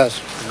 oh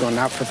yes, we're going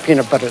out for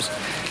peanut butter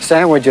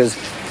sandwiches.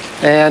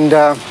 And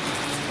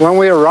when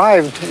we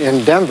arrived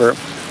in Denver,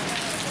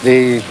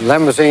 the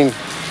limousine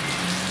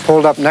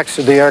pulled up next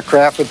to the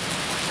aircraft.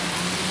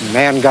 The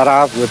man got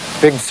out with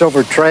big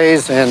silver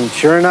trays, and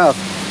sure enough,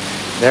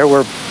 there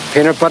were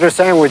peanut butter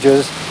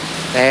sandwiches.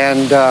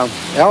 And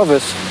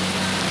Elvis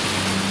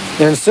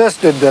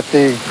insisted that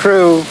the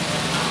crew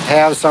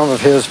have some of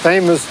his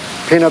famous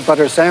peanut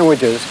butter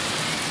sandwiches.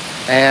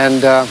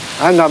 And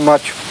I'm not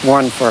much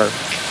one for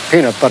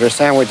peanut butter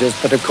sandwiches,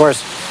 but of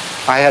course,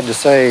 I had to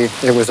say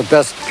it was the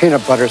best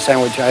peanut butter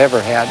sandwich I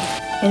ever had.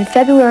 In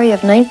February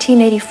of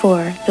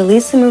 1984, the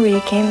Lisa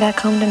Marie came back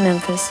home to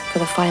Memphis for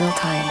the final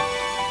time.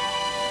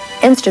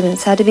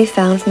 Instruments had to be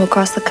found from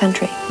across the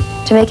country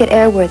to make it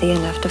airworthy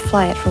enough to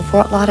fly it from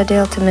Fort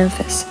Lauderdale to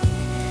Memphis.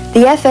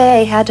 The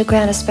FAA had to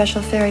grant a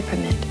special ferry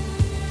permit.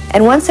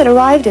 And once it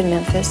arrived in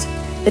Memphis,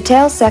 the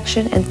tail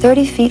section and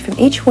 30 feet from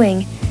each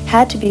wing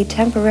had to be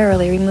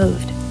temporarily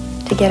removed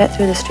to get it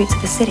through the streets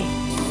of the city.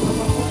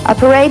 A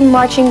parade and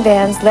marching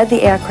bands led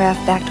the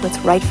aircraft back to its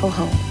rightful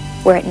home,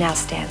 where it now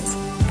stands,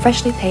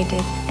 freshly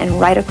painted and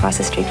right across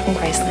the street from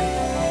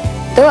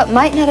Graceland. Though it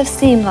might not have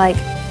seemed like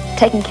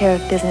taking care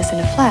of business in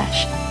a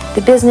flash,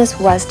 the business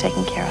was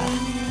taken care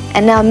of.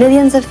 And now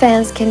millions of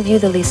fans can view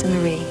the Lisa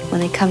Marie when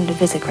they come to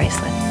visit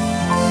Graceland.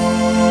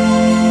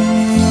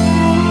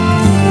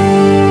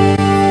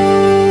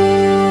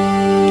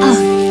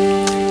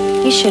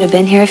 Oh, you should have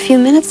been here a few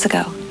minutes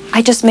ago.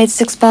 I just made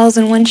 6 balls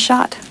in one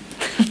shot.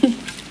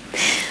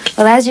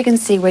 Well, as you can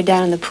see, we're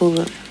down in the pool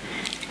room.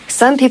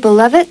 Some people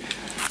love it,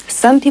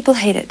 some people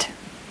hate it.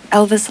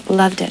 Elvis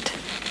loved it.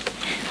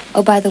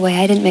 Oh, by the way,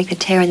 I didn't make the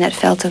tear in that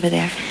felt over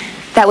there.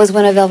 That was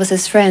one of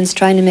Elvis's friends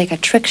trying to make a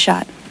trick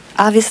shot.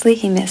 Obviously,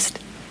 he missed.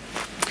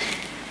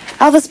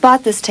 Elvis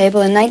bought this table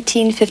in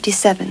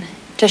 1957,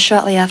 just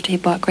shortly after he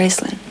bought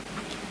Graceland.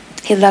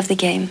 He loved the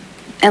game,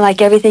 and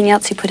like everything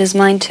else he put his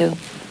mind to,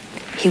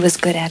 he was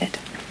good at it.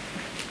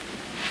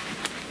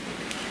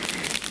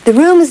 The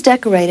room is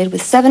decorated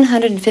with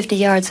 750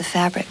 yards of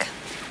fabric.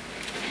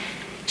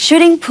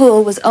 Shooting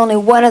pool was only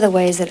one of the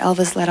ways that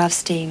Elvis let off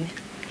steam.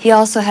 He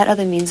also had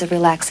other means of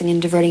relaxing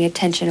and diverting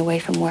attention away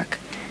from work.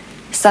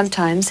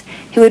 Sometimes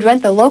he would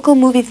rent the local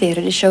movie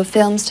theater to show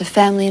films to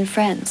family and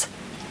friends.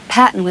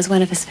 Patton was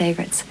one of his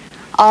favorites.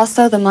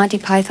 Also the Monty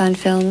Python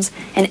films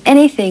and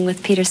anything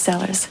with Peter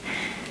Sellers.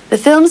 The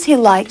films he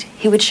liked,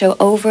 he would show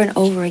over and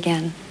over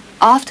again,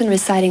 often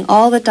reciting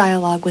all the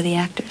dialogue with the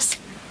actors.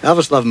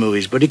 Elvis loved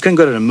movies, but he couldn't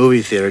go to the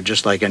movie theater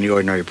just like any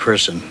ordinary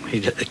person.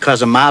 It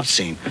caused a mob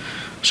scene.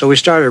 So we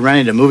started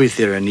renting the movie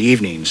theater in the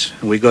evenings.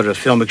 And we'd go to the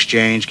film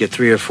exchange, get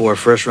 3 or 4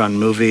 first-run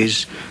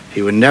movies.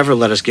 He would never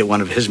let us get one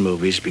of his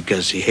movies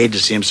because he hated to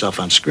see himself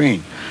on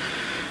screen.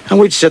 And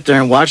we'd sit there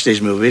and watch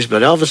these movies,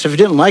 but Elvis, if he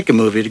didn't like a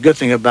movie, the good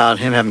thing about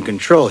him having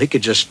control, he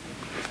could just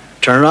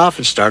turn it off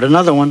and start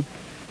another one.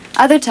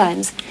 Other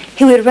times,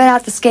 he would rent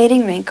out the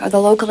skating rink or the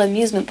local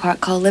amusement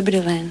park called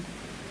Libertyland.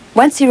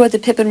 Once he rode the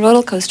Pippin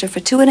roller coaster for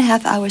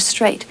 2.5 hours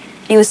straight.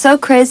 And he was so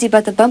crazy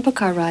about the bumper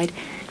car ride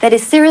that he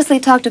seriously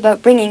talked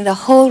about bringing the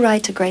whole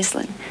ride to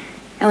Graceland.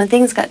 And when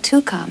things got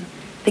too calm,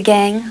 the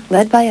gang,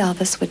 led by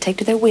Elvis, would take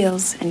to their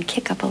wheels and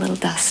kick up a little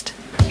dust.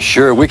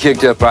 Sure, we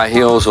kicked up our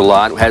heels a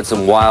lot. We had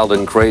some wild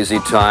and crazy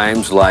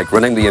times, like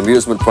running the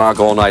amusement park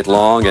all night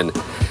long and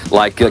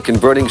like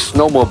converting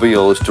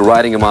snowmobiles to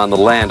riding them on the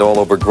land all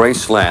over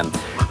Graceland.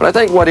 But I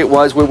think what it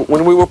was,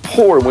 when we were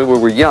poor, when we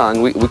were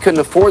young, we couldn't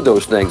afford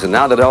those things. And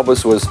now that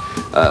Elvis was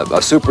a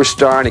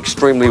superstar and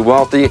extremely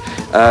wealthy,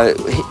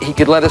 he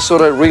could let us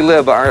sort of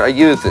relive our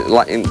youth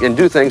and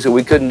do things that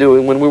we couldn't do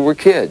when we were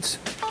kids.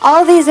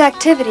 All these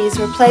activities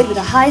were played with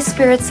the high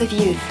spirits of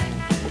youth.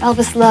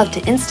 Elvis loved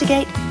to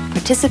instigate,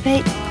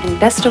 participate, and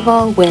best of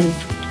all, win.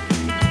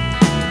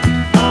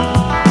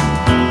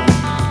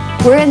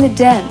 We're in the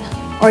den,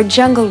 or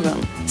jungle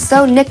room,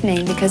 so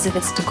nicknamed because of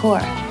its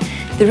decor.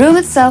 The room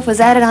itself was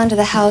added onto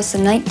the house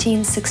in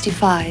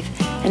 1965,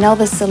 and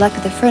Elvis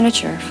selected the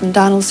furniture from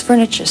Donald's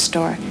Furniture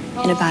Store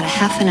in about a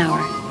half an hour.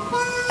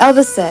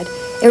 Elvis said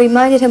it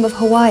reminded him of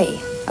Hawaii,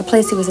 a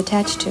place he was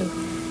attached to.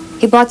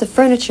 He bought the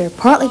furniture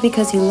partly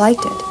because he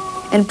liked it,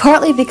 and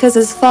partly because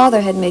his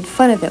father had made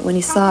fun of it when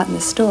he saw it in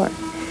the store.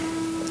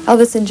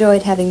 Elvis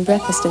enjoyed having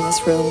breakfast in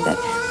this room that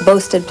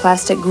boasted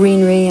plastic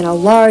greenery and a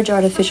large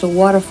artificial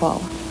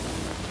waterfall.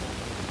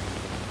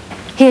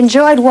 He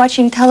enjoyed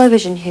watching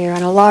television here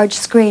on a large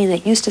screen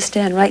that used to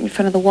stand right in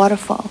front of the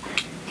waterfall.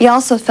 He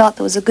also felt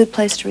it was a good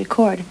place to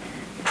record,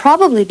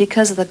 probably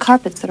because of the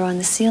carpets that are on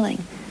the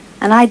ceiling,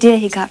 an idea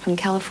he got from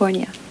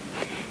California.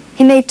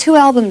 He made 2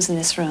 albums in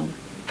this room,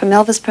 from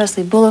Elvis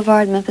Presley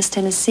Boulevard, Memphis,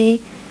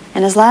 Tennessee,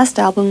 and his last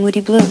album,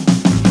 Moody Blue.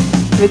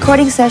 The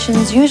recording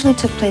sessions usually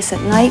took place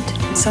at night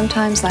and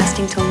sometimes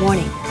lasting till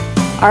morning.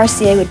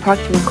 RCA would park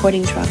the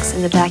recording trucks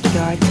in the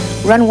backyard,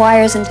 run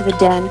wires into the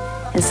den,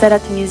 and set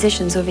up the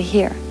musicians over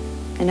here.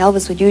 And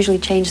Elvis would usually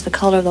change the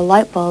color of the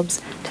light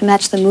bulbs to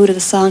match the mood of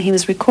the song he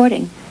was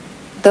recording.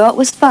 Though it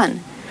was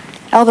fun,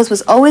 Elvis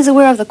was always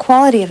aware of the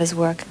quality of his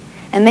work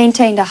and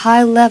maintained a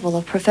high level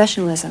of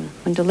professionalism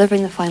when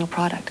delivering the final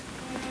product.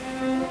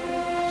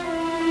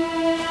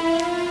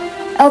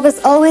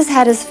 Elvis always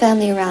had his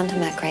family around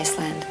him at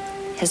Graceland.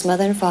 His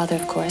mother and father,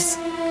 of course,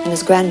 and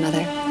his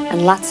grandmother,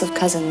 and lots of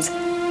cousins,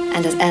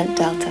 and his Aunt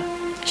Delta.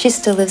 She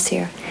still lives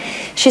here.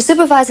 She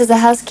supervises the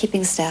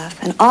housekeeping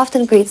staff and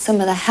often greets some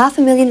of the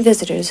 500,000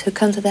 visitors who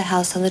come to the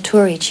house on the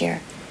tour each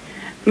year.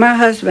 My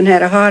husband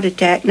had a heart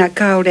attack, and I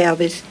called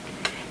Elvis.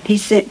 He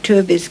sent 2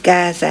 of his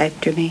guys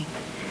after me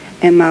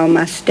and all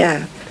my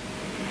stuff.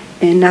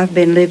 And I've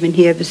been living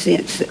here ever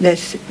since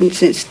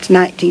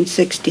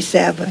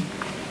 1967.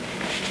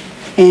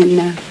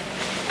 And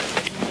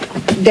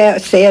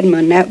that's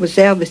Edmund. That was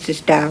Elvis's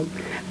dog.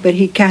 But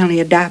he kindly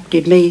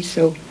adopted me,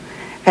 so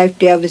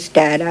after Elvis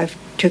died, I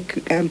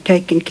I'm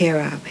taking care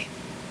of him.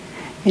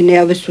 And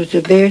Elvis was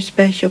a very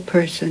special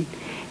person.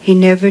 He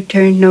never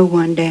turned no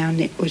one down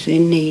that was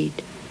in need.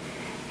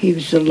 He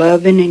was a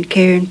loving and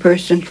caring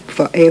person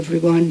for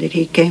everyone that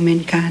he came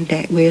in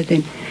contact with,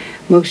 and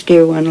most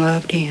everyone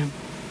loved him.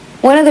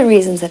 One of the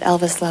reasons that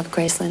Elvis loved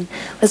Graceland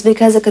was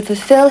because it could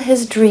fulfill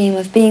his dream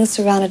of being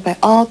surrounded by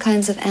all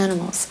kinds of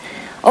animals.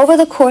 Over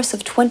the course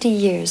of 20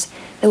 years,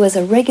 there was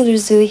a regular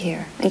zoo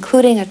here,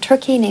 including a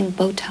turkey named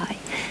Bowtie.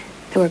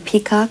 There were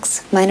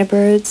peacocks, minor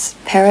birds,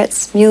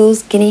 parrots,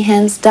 mules, guinea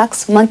hens,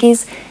 ducks,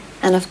 monkeys,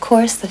 and of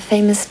course the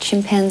famous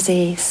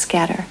chimpanzee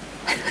Scatter.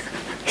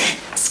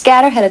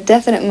 Scatter had a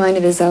definite mind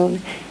of his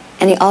own,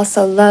 and he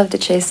also loved to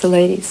chase the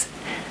ladies.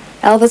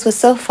 Elvis was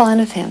so fond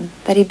of him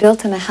that he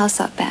built him a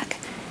house out back,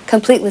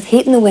 complete with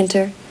heat in the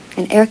winter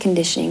and air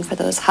conditioning for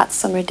those hot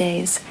summer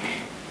days.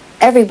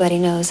 Everybody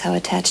knows how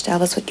attached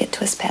Elvis would get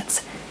to his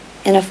pets,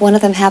 and if one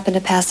of them happened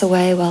to pass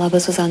away while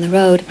Elvis was on the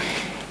road,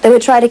 they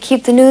would try to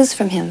keep the news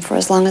from him for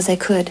as long as they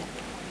could.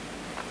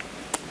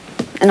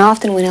 And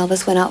often when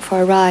Elvis went out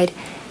for a ride,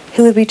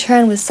 he would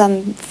return with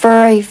some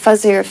furry,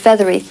 fuzzy, or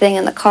feathery thing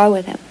in the car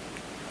with him.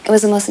 It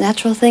was the most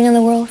natural thing in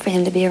the world for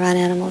him to be around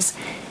animals,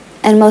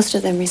 and most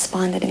of them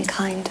responded in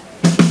kind.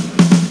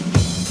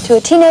 To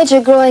a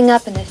teenager growing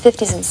up in the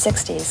 50s and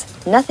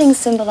 60s, nothing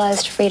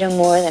symbolized freedom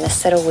more than a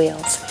set of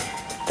wheels.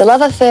 The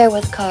love affair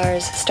with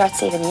cars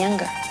starts even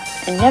younger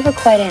and never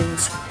quite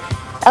ends.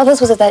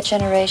 Elvis was of that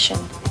generation,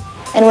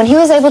 and when he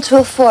was able to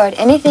afford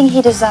anything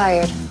he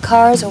desired,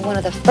 cars were one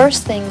of the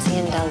first things he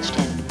indulged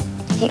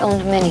in. He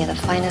owned many of the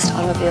finest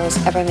automobiles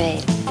ever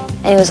made,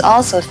 and he was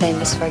also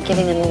famous for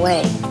giving them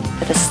away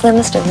for the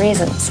slimmest of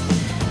reasons.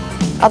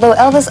 Although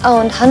Elvis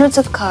owned hundreds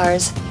of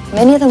cars,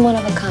 many of them one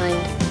of a kind,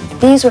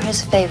 these were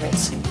his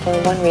favorites for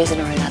one reason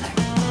or another.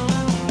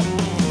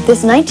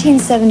 This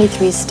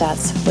 1973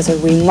 Stutz was a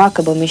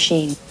remarkable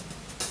machine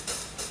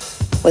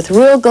with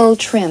real gold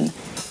trim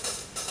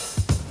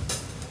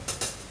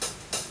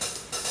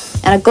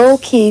and a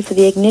gold key for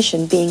the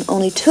ignition being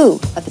only two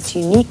of its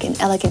unique and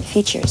elegant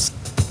features.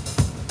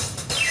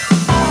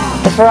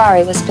 The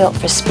Ferrari was built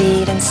for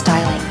speed and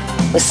styling,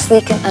 was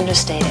sleek and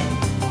understated,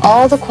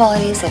 all the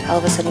qualities that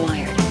Elvis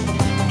admired.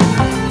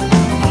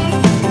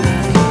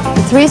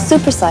 The three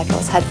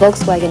supercycles had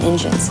Volkswagen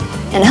engines,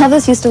 and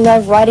Elvis used to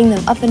love riding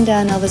them up and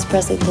down Elvis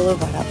Presley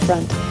Boulevard up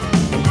front.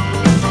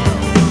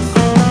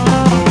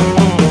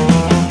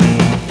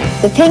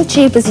 The pink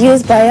Jeep was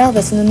used by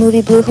Elvis in the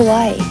movie Blue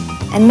Hawaii,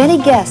 and many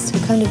guests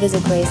who come to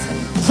visit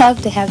Graceland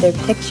love to have their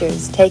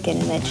pictures taken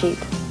in that Jeep.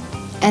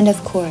 And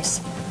of course,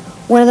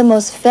 one of the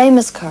most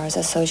famous cars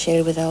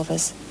associated with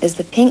Elvis is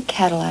the pink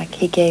Cadillac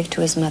he gave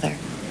to his mother.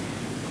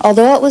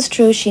 Although it was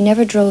true she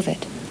never drove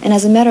it, and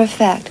as a matter of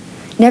fact,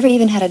 never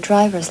even had a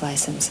driver's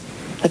license,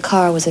 the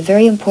car was a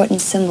very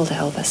important symbol to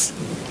Elvis.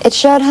 It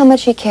showed how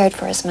much he cared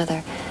for his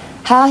mother,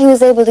 how he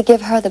was able to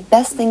give her the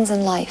best things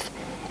in life,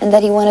 and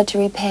that he wanted to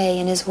repay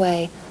in his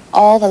way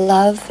all the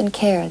love and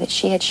care that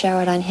she had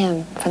showered on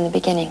him from the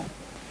beginning.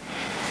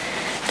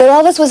 Though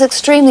Elvis was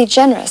extremely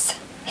generous,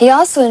 he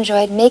also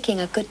enjoyed making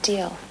a good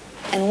deal.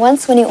 And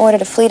once when he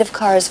ordered a fleet of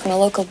cars from a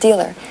local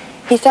dealer,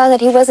 he found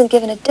that he wasn't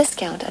given a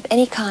discount of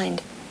any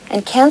kind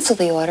and canceled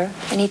the order,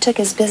 and he took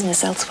his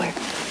business elsewhere.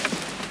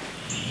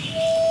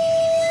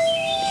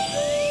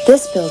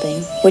 This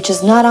building, which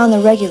is not on the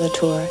regular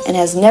tour and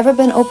has never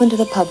been open to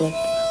the public,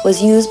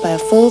 was used by a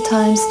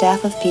full-time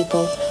staff of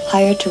people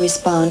hired to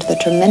respond to the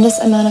tremendous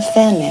amount of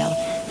fan mail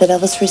that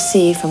Elvis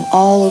received from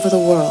all over the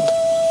world.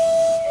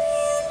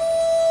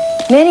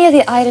 Many of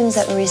the items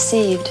that were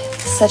received,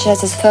 such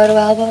as his photo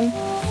album,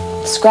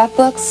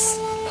 scrapbooks,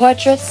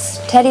 portraits,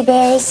 teddy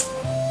bears,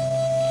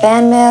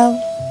 fan mail,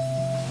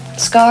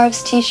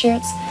 scarves,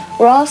 t-shirts,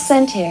 were all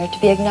sent here to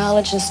be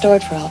acknowledged and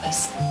stored for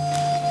Elvis.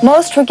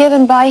 Most were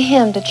given by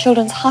him to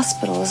children's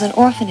hospitals and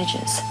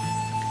orphanages.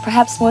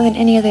 Perhaps more than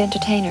any other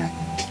entertainer,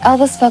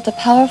 Elvis felt a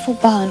powerful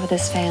bond with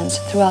his fans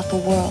throughout the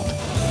world.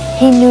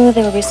 He knew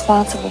they were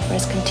responsible for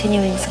his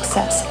continuing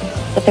success,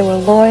 that they were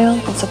loyal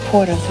and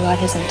supportive throughout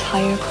his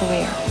entire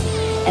career,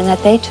 and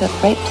that they took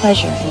great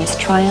pleasure in his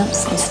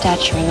triumphs and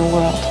stature in the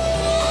world.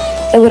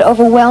 They would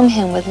overwhelm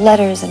him with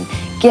letters and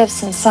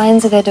gifts and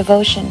signs of their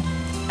devotion,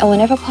 and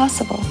whenever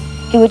possible,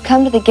 he would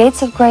come to the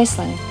gates of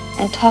Graceland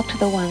and talk to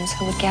the ones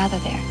who would gather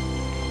there.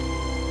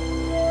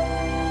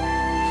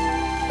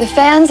 The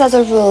fans, as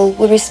a rule,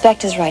 would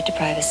respect his right to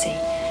privacy,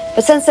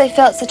 but since they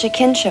felt such a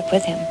kinship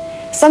with him,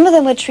 some of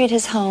them would treat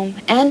his home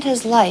and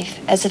his life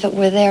as if it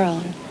were their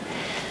own.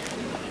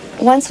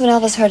 Once when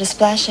Elvis heard a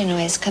splashing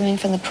noise coming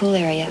from the pool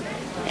area,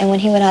 and when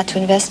he went out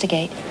to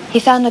investigate, he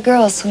found a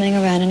girl swimming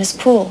around in his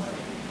pool.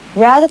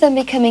 Rather than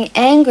becoming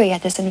angry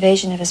at this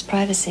invasion of his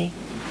privacy,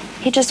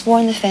 he just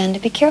warned the fan to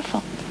be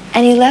careful,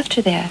 and he left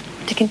her there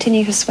to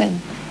continue her swim.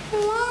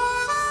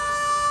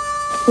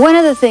 One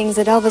of the things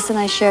that Elvis and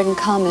I shared in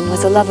common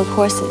was a love of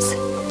horses.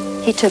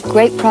 He took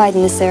great pride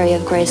in this area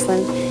of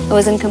Graceland and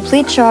was in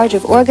complete charge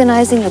of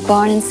organizing the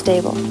barn and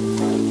stable.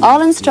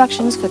 All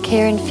instructions for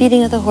care and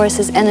feeding of the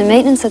horses and the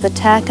maintenance of the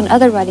tack and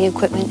other riding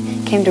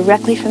equipment came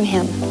directly from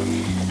him.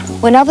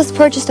 When Elvis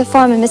purchased a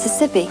farm in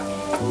Mississippi,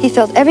 he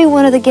felt every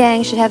one of the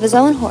gang should have his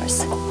own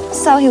horse.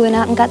 So he went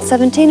out and got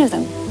 17 of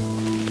them.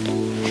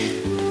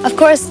 Of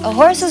course, a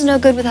horse is no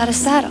good without a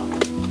saddle.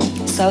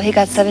 So he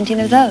got 17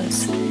 of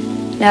those.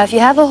 Now, if you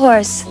have a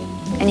horse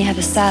and you have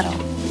a saddle,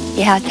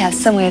 you have to have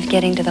some way of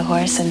getting to the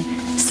horse and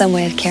some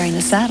way of carrying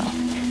the saddle.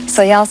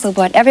 So he also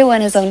bought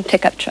everyone his own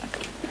pickup truck.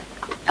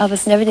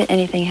 Elvis never did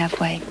anything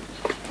halfway.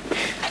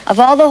 Of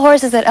all the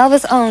horses that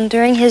Elvis owned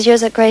during his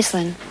years at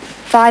Graceland,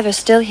 5 are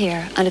still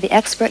here under the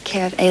expert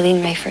care of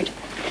Aileen Rayford.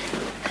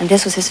 And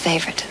this was his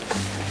favorite.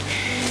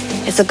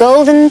 It's a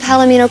golden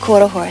Palomino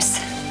quarter horse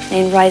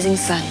named Rising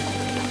Sun.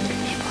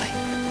 Hey, boy.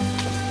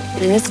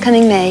 And in this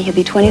coming May, he'll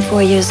be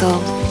 24 years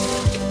old.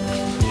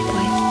 Hey,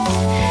 boy.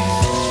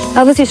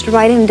 Elvis used to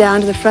ride him down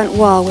to the front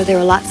wall where there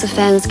were lots of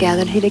fans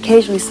gathered. He'd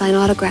occasionally sign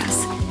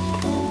autographs.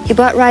 He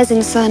bought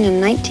Rising Sun in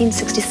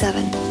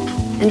 1967.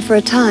 And for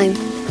a time,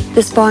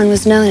 this barn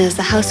was known as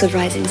the House of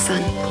Rising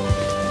Sun.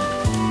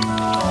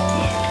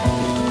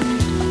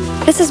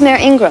 This is Mare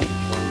Ingram.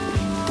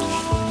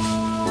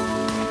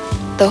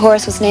 The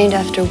horse was named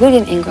after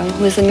William Ingram,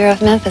 who was the mayor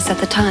of Memphis at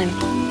the time.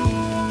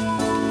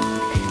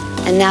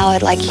 And now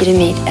I'd like you to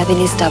meet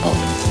Ebony's Double,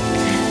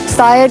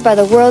 sired by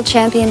the world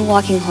champion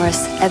walking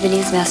horse,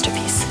 Ebony's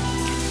Masterpiece.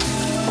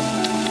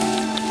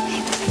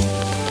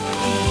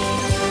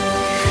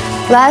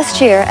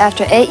 Last year,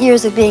 after 8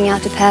 years of being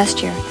out to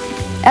pasture,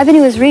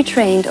 Ebony was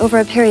retrained over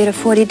a period of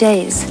 40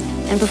 days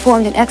and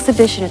performed an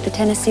exhibition at the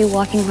Tennessee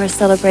Walking Horse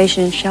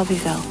Celebration in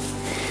Shelbyville.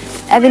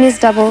 Ebony's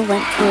Double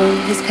went through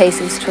his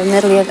paces to a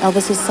medley of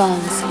Elvis's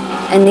songs,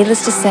 and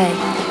needless to say,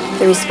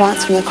 the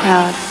response from the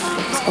crowd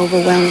was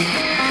overwhelming.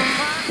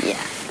 Yeah.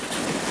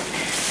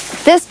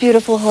 This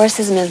beautiful horse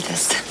is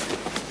Memphis.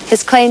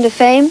 His claim to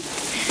fame?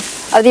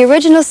 Of the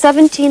original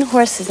 17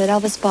 horses that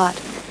Elvis bought,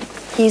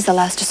 he's the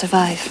last to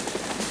survive.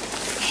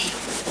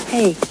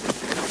 Hey.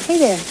 Hey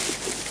there.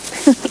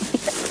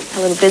 A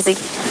little busy.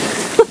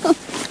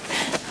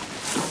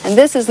 And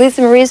this is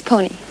Lisa Marie's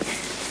pony,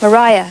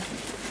 Mariah.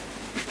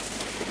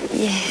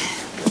 Yeah.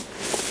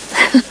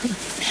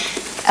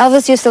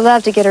 Elvis used to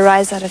love to get a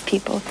rise out of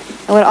people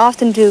and would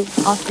often do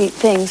offbeat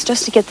things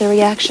just to get their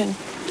reaction.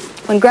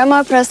 When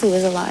Grandma Presley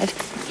was alive,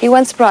 he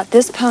once brought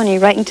this pony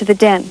right into the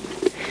den.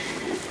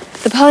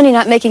 The pony,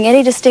 not making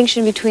any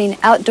distinction between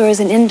outdoors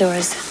and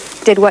indoors,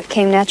 did what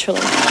came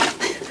naturally.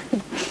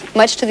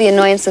 Much to the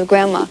annoyance of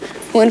Grandma,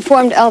 who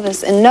informed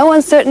Elvis in no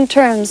uncertain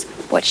terms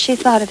what she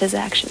thought of his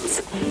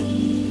actions.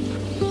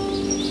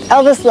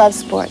 Elvis loved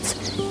sports.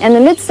 In the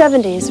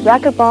mid-70s,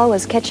 racquetball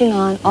was catching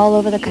on all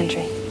over the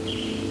country.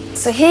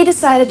 So he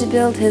decided to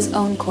build his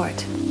own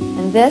court.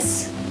 And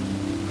this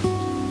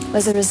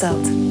was the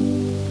result.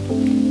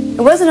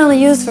 It wasn't only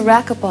used for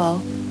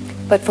racquetball,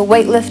 but for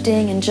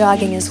weightlifting and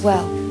jogging as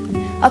well.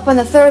 Up on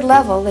the 3rd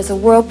level, there's a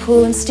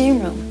whirlpool and steam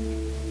room.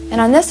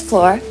 And on this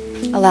floor,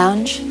 a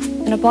lounge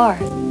and a bar.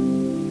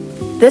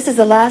 This is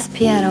the last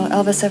piano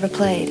Elvis ever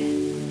played.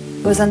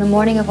 It was on the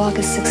morning of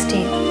August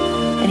 16th.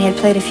 And he had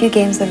played a few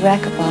games of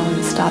racquetball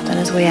and stopped on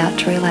his way out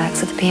to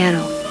relax at the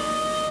piano.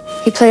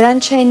 He played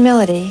Unchained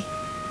Melody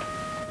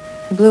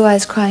and Blue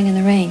Eyes Crying in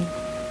the Rain,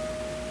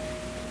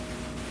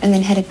 and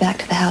then headed back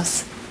to the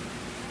house.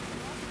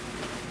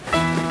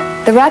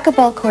 The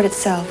racquetball court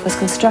itself was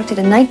constructed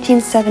in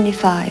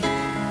 1975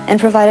 and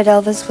provided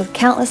Elvis with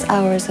countless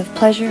hours of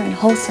pleasure and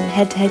wholesome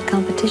head-to-head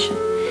competition.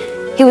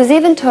 He was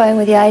even toying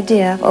with the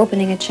idea of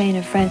opening a chain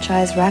of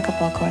franchise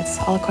racquetball courts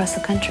all across the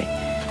country,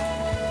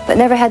 but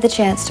never had the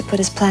chance to put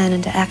his plan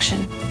into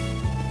action.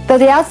 Though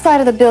the outside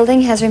of the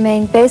building has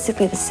remained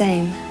basically the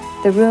same,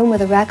 the room where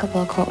the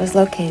racquetball court was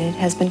located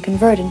has been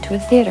converted into a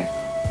theater,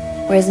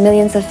 where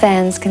millions of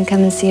fans can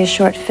come and see a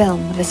short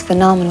film of his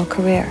phenomenal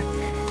career.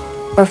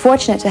 We're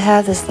fortunate to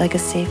have this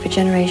legacy for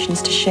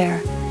generations to share,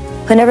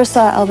 who never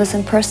saw Elvis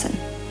in person,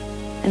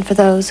 and for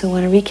those who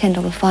want to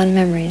rekindle the fond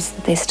memories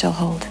that they still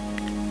hold.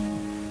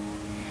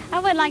 I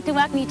would like to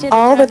welcome you to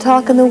All the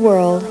talk in the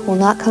world will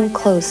not come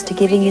close to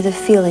giving you the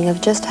feeling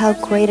of just how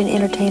great an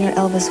entertainer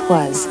Elvis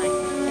was.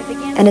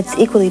 And it's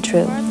equally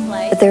true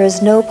that there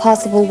is no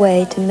possible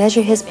way to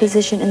measure his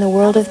position in the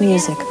world of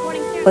music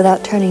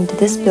without turning to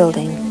this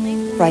building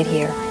right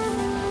here.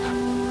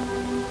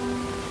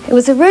 It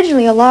was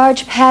originally a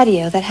large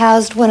patio that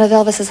housed one of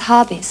Elvis's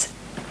hobbies,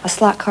 a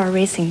slot car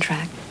racing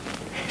track.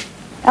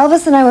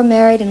 Elvis and I were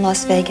married in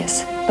Las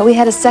Vegas, but we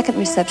had a second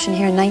reception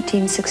here in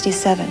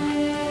 1967.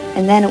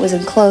 And then it was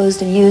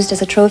enclosed and used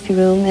as a trophy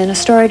room and a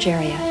storage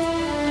area.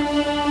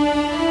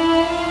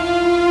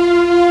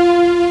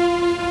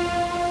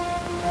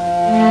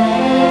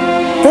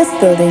 This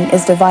building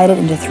is divided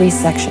into 3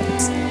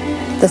 sections.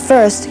 The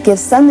first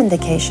gives some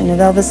indication of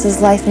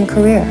Elvis's life and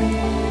career,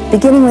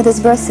 beginning with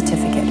his birth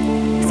certificate,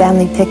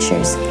 family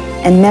pictures,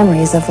 and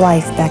memories of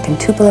life back in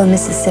Tupelo,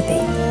 Mississippi,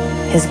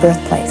 his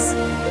birthplace.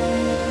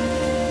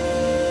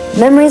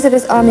 Memories of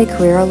his Army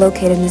career are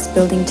located in this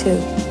building too.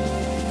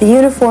 The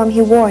uniform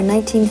he wore in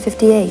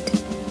 1958.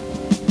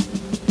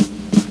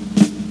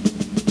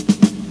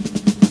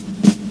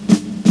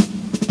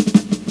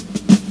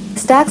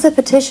 stacks of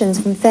petitions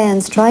from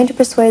fans trying to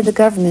persuade the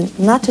government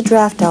not to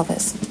draft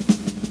Elvis.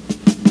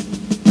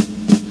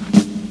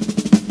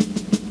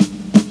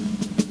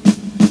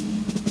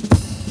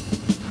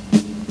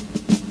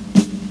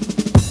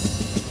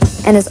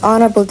 And his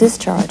honorable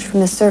discharge from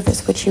the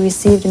service which he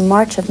received in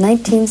March of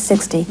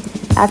 1960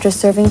 after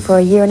serving for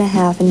a year and a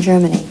half in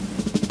Germany.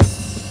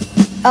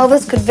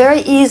 Elvis could very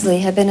easily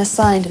have been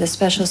assigned to the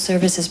Special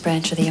Services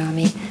branch of the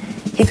Army.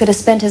 He could have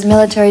spent his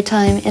military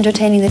time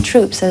entertaining the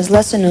troops as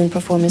lesser-known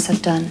performers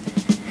have done.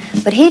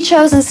 But he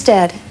chose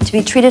instead to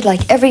be treated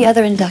like every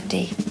other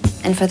inductee,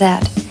 and for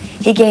that,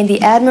 he gained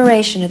the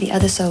admiration of the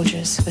other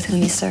soldiers with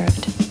whom he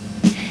served.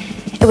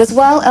 It was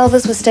while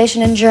Elvis was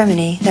stationed in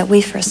Germany that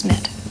we first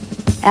met.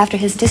 After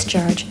his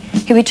discharge,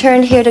 he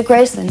returned here to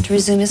Graceland to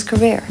resume his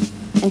career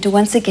and to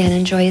once again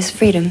enjoy his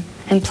freedom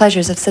and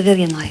pleasures of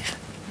civilian life.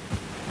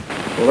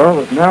 Well,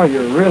 Elvis, now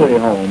you're really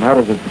home. How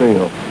does it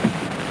feel?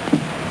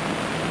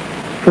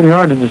 Pretty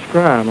hard to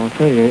describe, I'll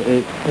tell you.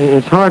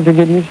 It's hard to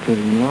get used to,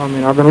 you know. I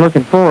mean, I've been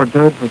looking forward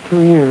to it for 2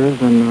 years,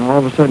 and all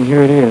of a sudden,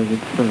 here it is.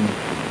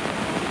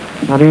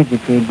 It's not easy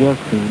to adjust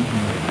to it.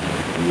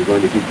 Are you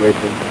going to keep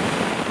Graceland?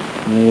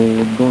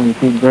 I'm going to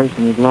keep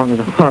Graceland as long as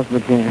I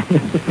possibly can.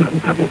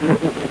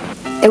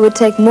 It would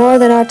take more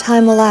than our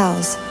time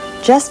allows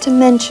just to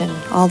mention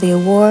all the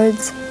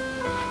awards,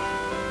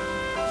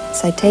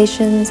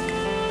 citations,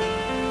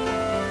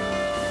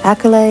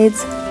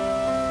 accolades,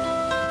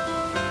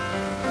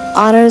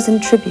 honors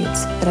and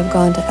tributes that have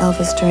gone to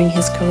Elvis during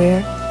his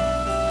career.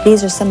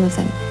 These are some of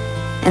them,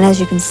 and as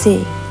you can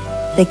see,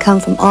 they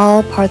come from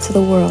all parts of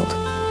the world,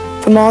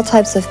 from all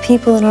types of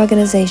people and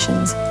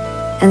organizations,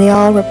 and they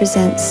all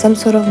represent some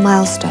sort of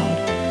milestone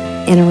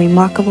in a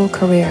remarkable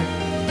career.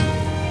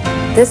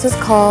 This is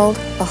called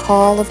the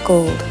Hall of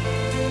Gold,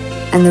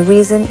 and the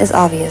reason is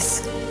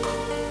obvious.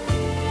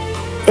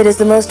 It is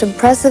the most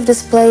impressive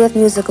display of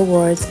music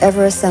awards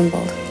ever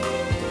assembled.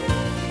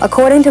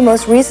 According to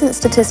most recent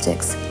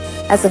statistics,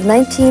 as of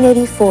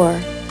 1984,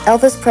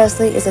 Elvis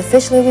Presley is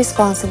officially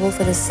responsible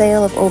for the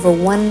sale of over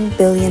 1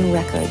 billion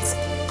records,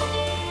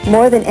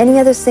 more than any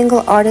other single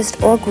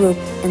artist or group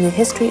in the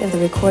history of the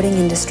recording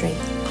industry.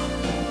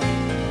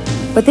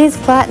 What these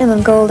platinum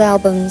and gold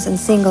albums and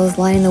singles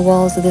lining the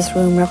walls of this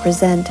room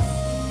represent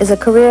is a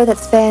career that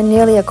spanned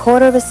nearly a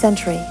quarter of a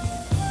century.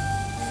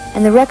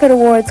 And the record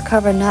awards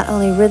cover not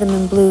only rhythm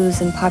and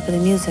blues and popular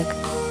music,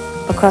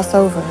 but cross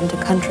over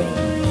into country,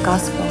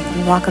 gospel,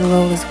 and rock and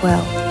roll as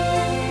well.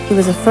 He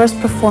was the first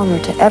performer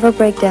to ever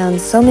break down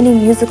so many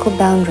musical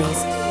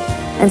boundaries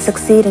and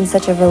succeed in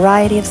such a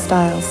variety of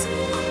styles.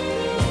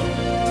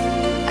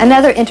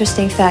 Another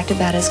interesting fact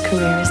about his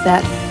career is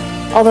that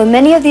although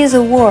many of these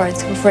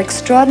awards were for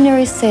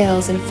extraordinary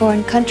sales in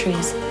foreign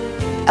countries,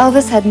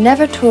 Elvis had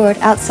never toured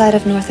outside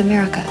of North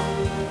America,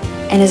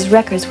 and his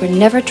records were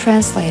never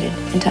translated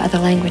into other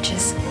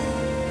languages.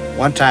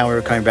 One time we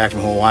were coming back from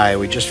Hawaii,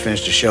 we just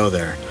finished a show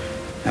there,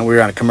 and we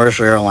were on a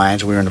commercial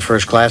airlines, we were in the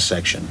first class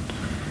section.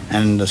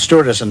 And the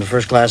stewardess in the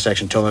first class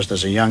section told us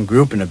there's a young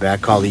group in the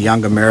back called the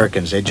Young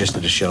Americans. They just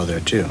did a show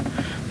there too.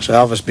 So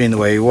Elvis, being the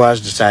way he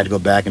was, decided to go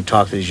back and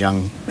talk to these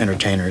young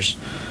entertainers.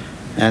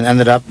 And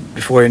ended up,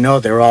 before you know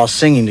it, they were all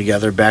singing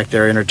together back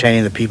there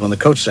entertaining the people in the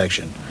coach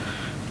section.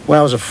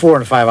 Well, it was a 4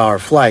 and 5 hour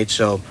flight,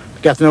 so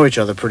we got to know each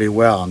other pretty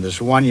well. And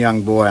this one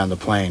young boy on the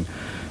plane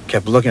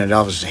kept looking at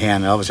Elvis's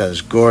hand, and Elvis had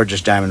this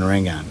gorgeous diamond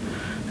ring on.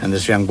 And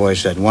this young boy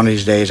said, one of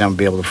these days I'm going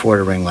to be able to afford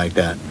a ring like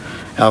that.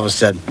 Elvis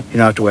said, you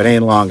don't have to wait any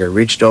longer.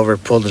 Reached over,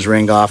 pulled his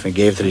ring off, and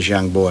gave it to this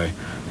young boy.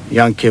 The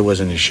young kid was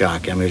in his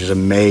shock. I mean, it was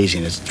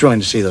amazing. It's thrilling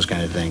to see those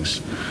kind of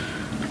things.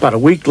 About a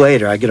week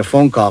later, I get a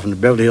phone call from the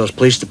Beverly Hills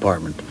Police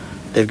Department.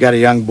 They've got a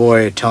young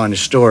boy telling a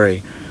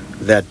story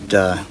that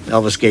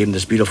Elvis gave him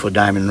this beautiful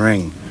diamond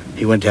ring.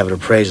 He went to have it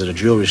appraised at a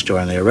jewelry store,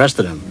 and they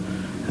arrested him.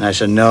 And I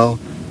said, no,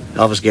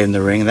 Elvis gave him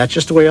the ring, and that's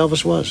just the way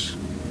Elvis was.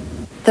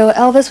 Though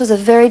Elvis was a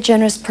very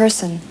generous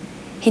person,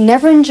 he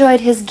never enjoyed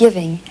his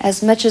giving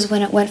as much as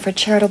when it went for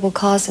charitable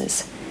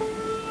causes.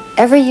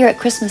 Every year at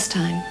Christmas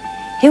time,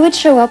 he would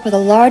show up with a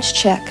large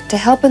check to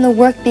help in the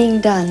work being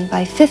done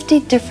by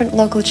 50 different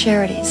local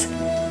charities.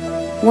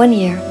 One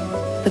year,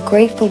 the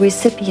grateful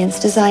recipients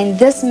designed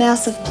this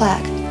massive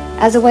plaque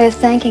as a way of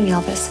thanking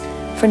Elvis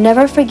for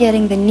never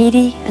forgetting the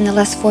needy and the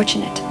less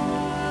fortunate.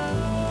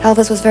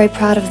 Elvis was very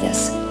proud of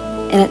this,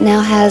 and it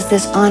now has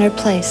this honored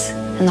place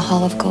in the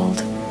Hall of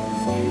Gold.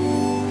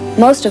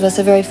 Most of us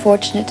are very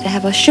fortunate to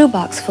have a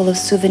shoebox full of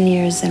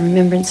souvenirs and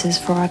remembrances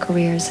for our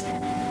careers.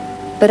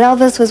 But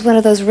Elvis was one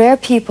of those rare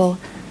people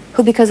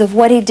who, because of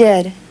what he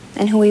did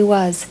and who he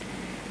was,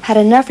 had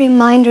enough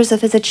reminders of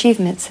his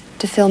achievements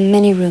to fill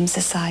many rooms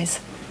this size.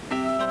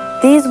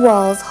 These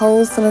walls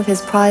hold some of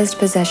his prized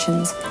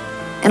possessions,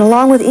 and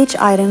along with each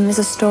item is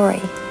a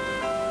story.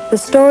 The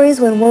stories,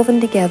 when woven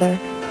together,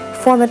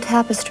 form a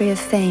tapestry of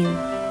fame,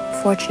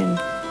 fortune,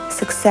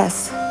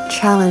 success,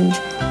 challenge,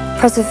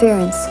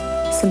 perseverance,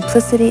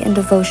 simplicity, and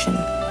devotion.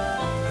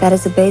 That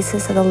is the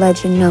basis of the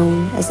legend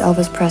known as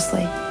Elvis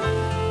Presley.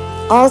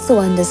 Also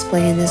on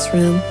display in this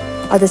room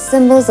are the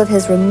symbols of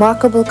his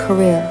remarkable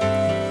career.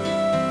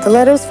 The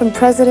letters from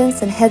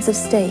presidents and heads of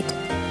state,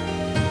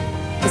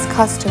 his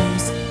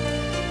costumes,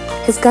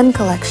 his gun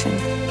collection,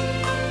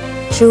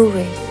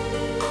 jewelry,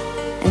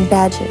 and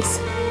badges.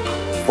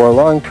 For a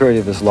long period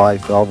of his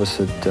life, Elvis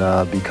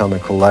had become a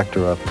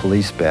collector of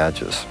police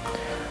badges.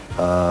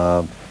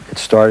 It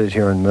started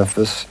here in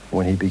Memphis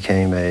when he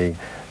became a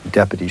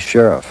deputy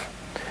sheriff.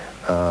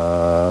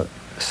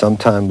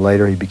 Sometime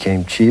later, he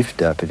became chief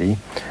deputy,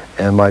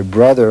 and my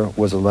brother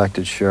was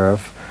elected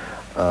sheriff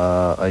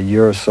a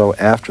year or so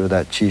after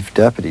that chief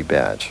deputy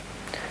badge.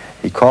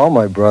 He called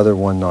my brother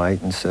one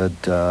night and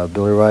said,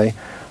 Billy Ray,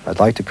 I'd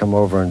like to come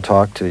over and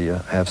talk to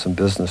you. I have some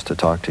business to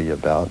talk to you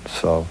about.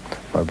 So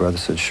my brother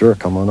said, sure,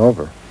 come on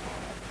over.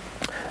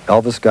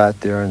 Elvis got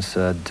there and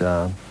said,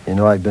 you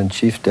know, I've been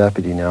chief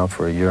deputy now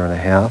for a year and a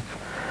half.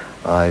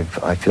 I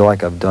feel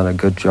like I've done a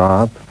good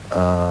job,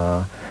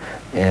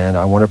 and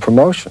I want a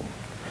promotion.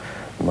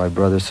 And my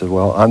brother said,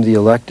 well, I'm the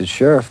elected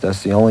sheriff.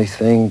 That's the only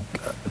thing,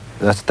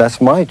 that's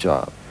my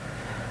job.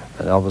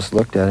 And Elvis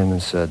looked at him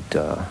and said,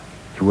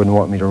 you wouldn't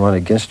want me to run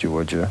against you,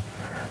 would you?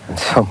 And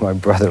so my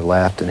brother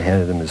laughed and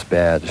handed him his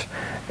badge,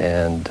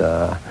 and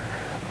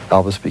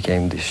Elvis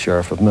became the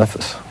sheriff of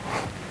Memphis.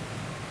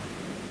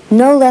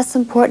 No less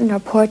important are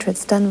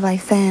portraits done by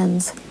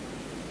fans,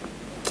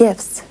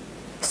 gifts,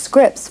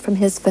 scripts from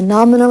his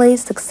phenomenally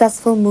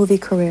successful movie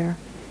career,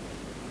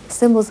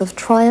 symbols of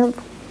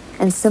triumph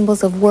and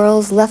symbols of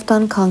worlds left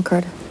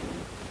unconquered.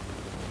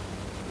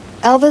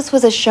 Elvis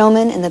was a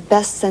showman in the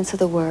best sense of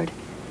the word.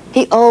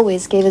 He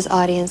always gave his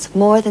audience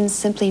more than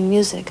simply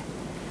music.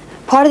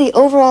 Part of the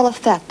overall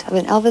effect of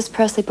an Elvis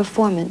Presley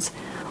performance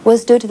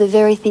was due to the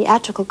very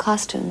theatrical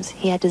costumes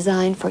he had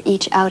designed for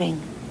each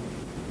outing.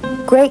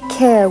 Great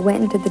care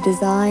went into the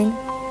design,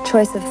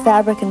 choice of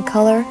fabric and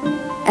color,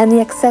 and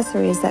the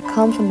accessories that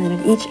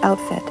complemented each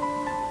outfit.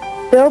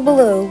 Bill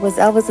Ballou was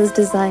Elvis's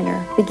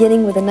designer,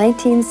 beginning with a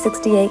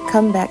 1968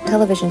 comeback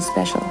television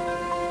special.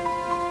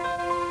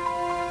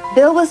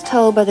 Bill was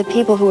told by the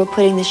people who were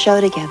putting the show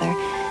together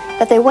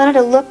that they wanted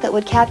a look that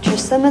would capture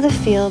some of the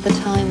feel of the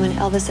time when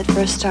Elvis had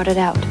first started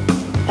out.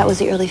 That was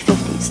the early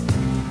 50s,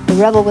 the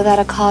rebel without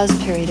a cause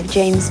period of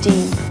James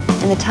Dean,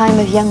 and the time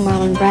of young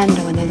Marlon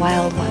Brando and the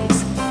Wild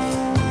Ones.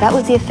 That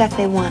was the effect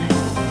they wanted,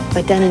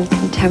 but done in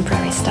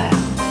contemporary style.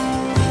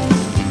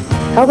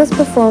 Elvis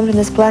performed in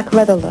this black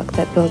leather look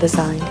that Bill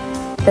designed,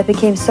 that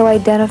became so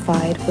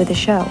identified with the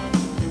show.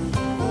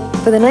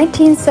 For the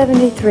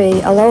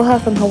 1973 Aloha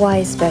from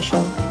Hawaii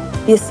special,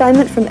 the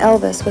assignment from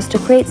Elvis was to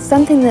create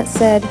something that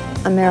said,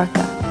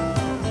 America.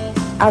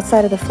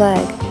 Outside of the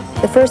flag,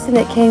 the first thing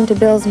that came to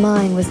Bill's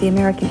mind was the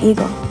American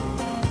eagle,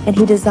 and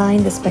he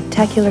designed the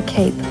spectacular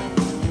cape.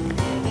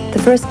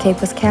 The first cape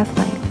was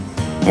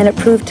calf-length, and it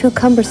proved too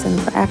cumbersome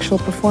for actual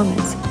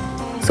performance.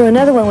 So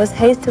another one was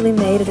hastily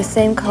made of the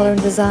same color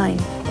and design,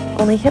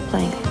 only hip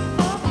length,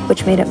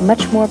 which made it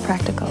much more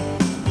practical.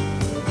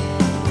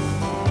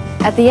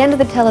 At the end of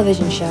the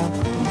television show,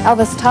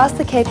 Elvis tossed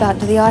the cape out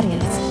to the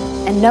audience,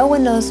 and no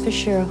one knows for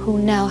sure who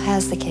now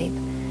has the cape.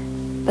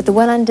 But the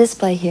one on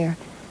display here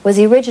was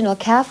the original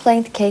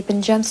calf-length cape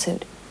and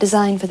jumpsuit,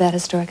 designed for that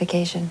historic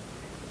occasion.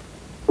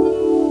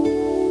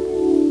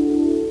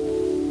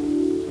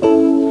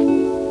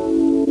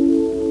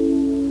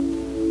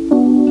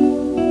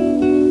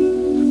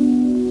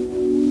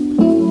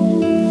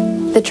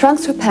 The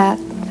trunks were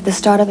packed at the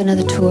start of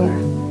another tour,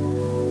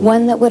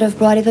 one that would have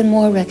brought even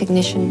more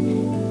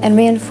recognition and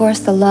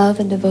reinforced the love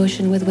and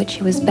devotion with which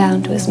he was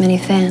bound to his many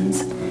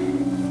fans.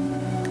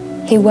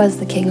 He was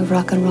the king of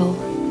rock and roll.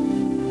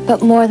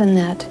 But more than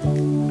that,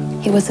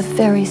 he was a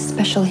very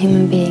special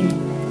human being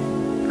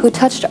who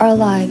touched our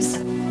lives,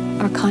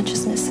 our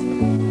consciousness,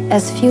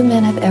 as few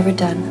men have ever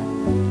done.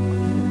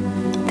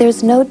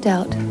 There's no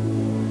doubt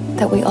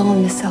that we all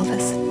miss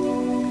Elvis.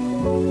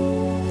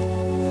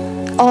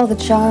 All the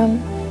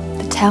charm,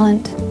 the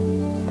talent,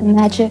 the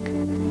magic,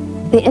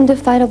 the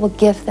indefinable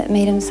gift that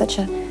made him such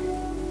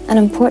an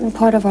important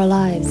part of our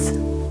lives.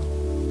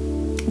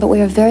 But we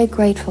are very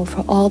grateful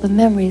for all the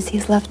memories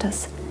he's left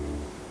us.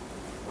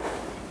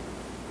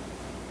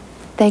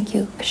 Thank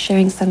you for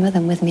sharing some of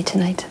them with me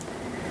tonight.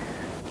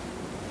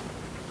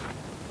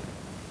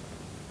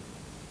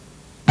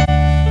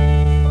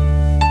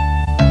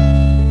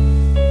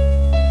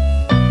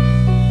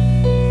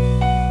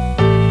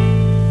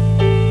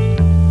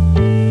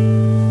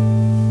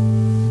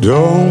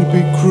 Don't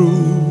be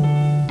cruel,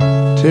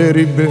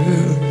 teddy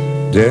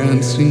bear,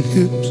 dancing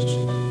hips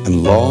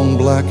and long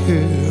black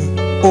hair.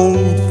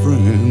 Old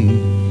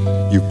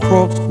friend, you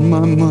crossed my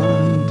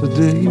mind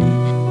today.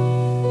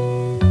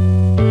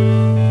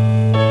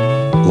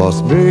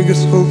 Las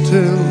Vegas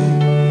Hotel,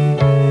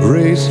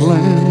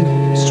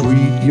 Graceland,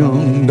 sweet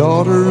young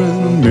daughter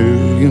and a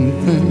million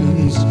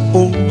fans.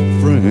 Old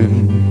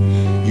friend,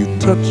 you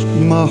touched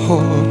my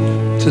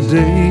heart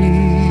today.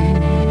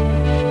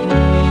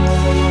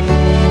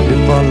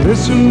 If I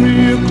listen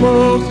real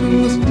close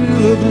in the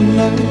still of the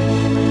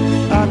night,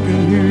 I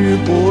can hear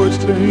your voice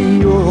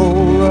saying you're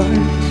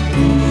alright.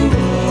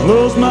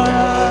 Close my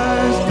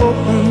eyes,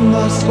 open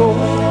my soul,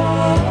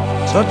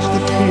 touch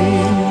the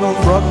king of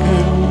rock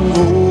and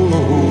roll,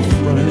 old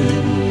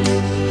friend.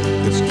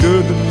 It's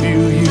good to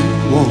feel you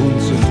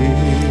once again.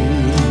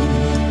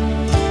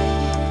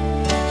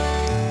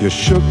 You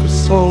shook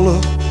us all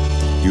up,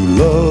 you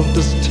loved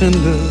us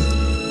tender,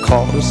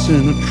 caught us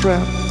in a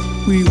trap,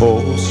 we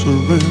all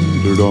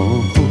surrendered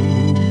on.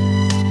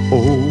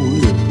 Oh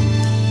yeah,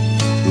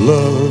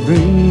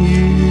 loving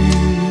you.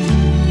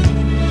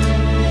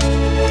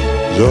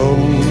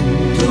 Don't,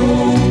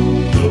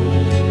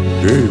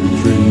 baby,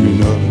 treat me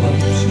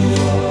nice.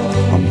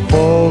 I'm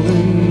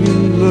falling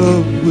in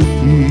love with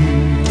you.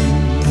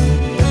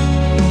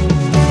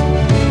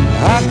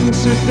 I can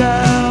sit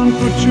down,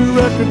 put your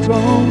records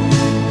on.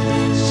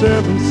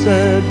 7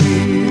 sad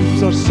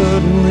years are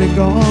suddenly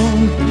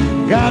gone.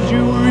 God,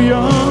 you were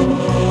young,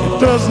 it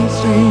doesn't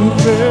seem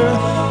fair.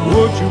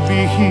 Would you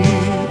be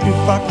here if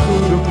I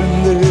could have been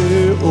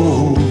there,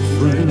 old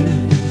friend?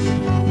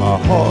 My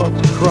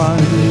heart's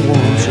crying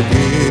once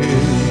again.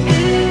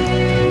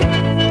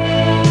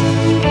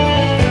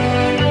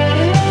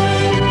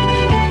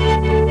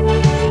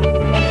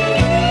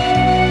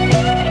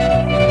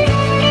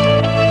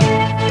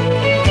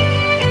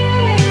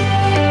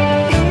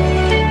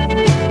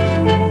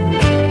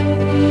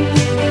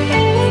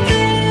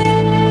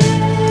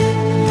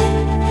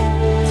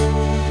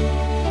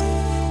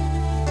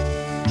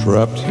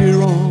 Trapped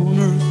here on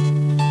earth,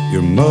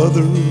 your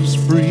mother is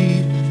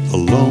free. A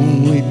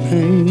lonely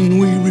pain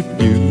we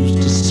refuse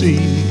to see.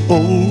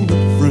 Old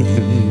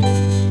friend,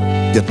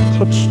 you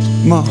touched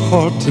my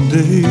heart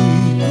today.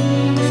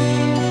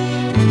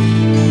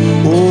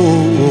 Oh,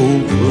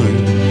 old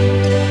friend,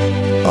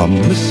 I'm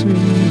missing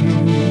you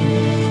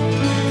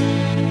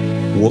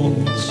once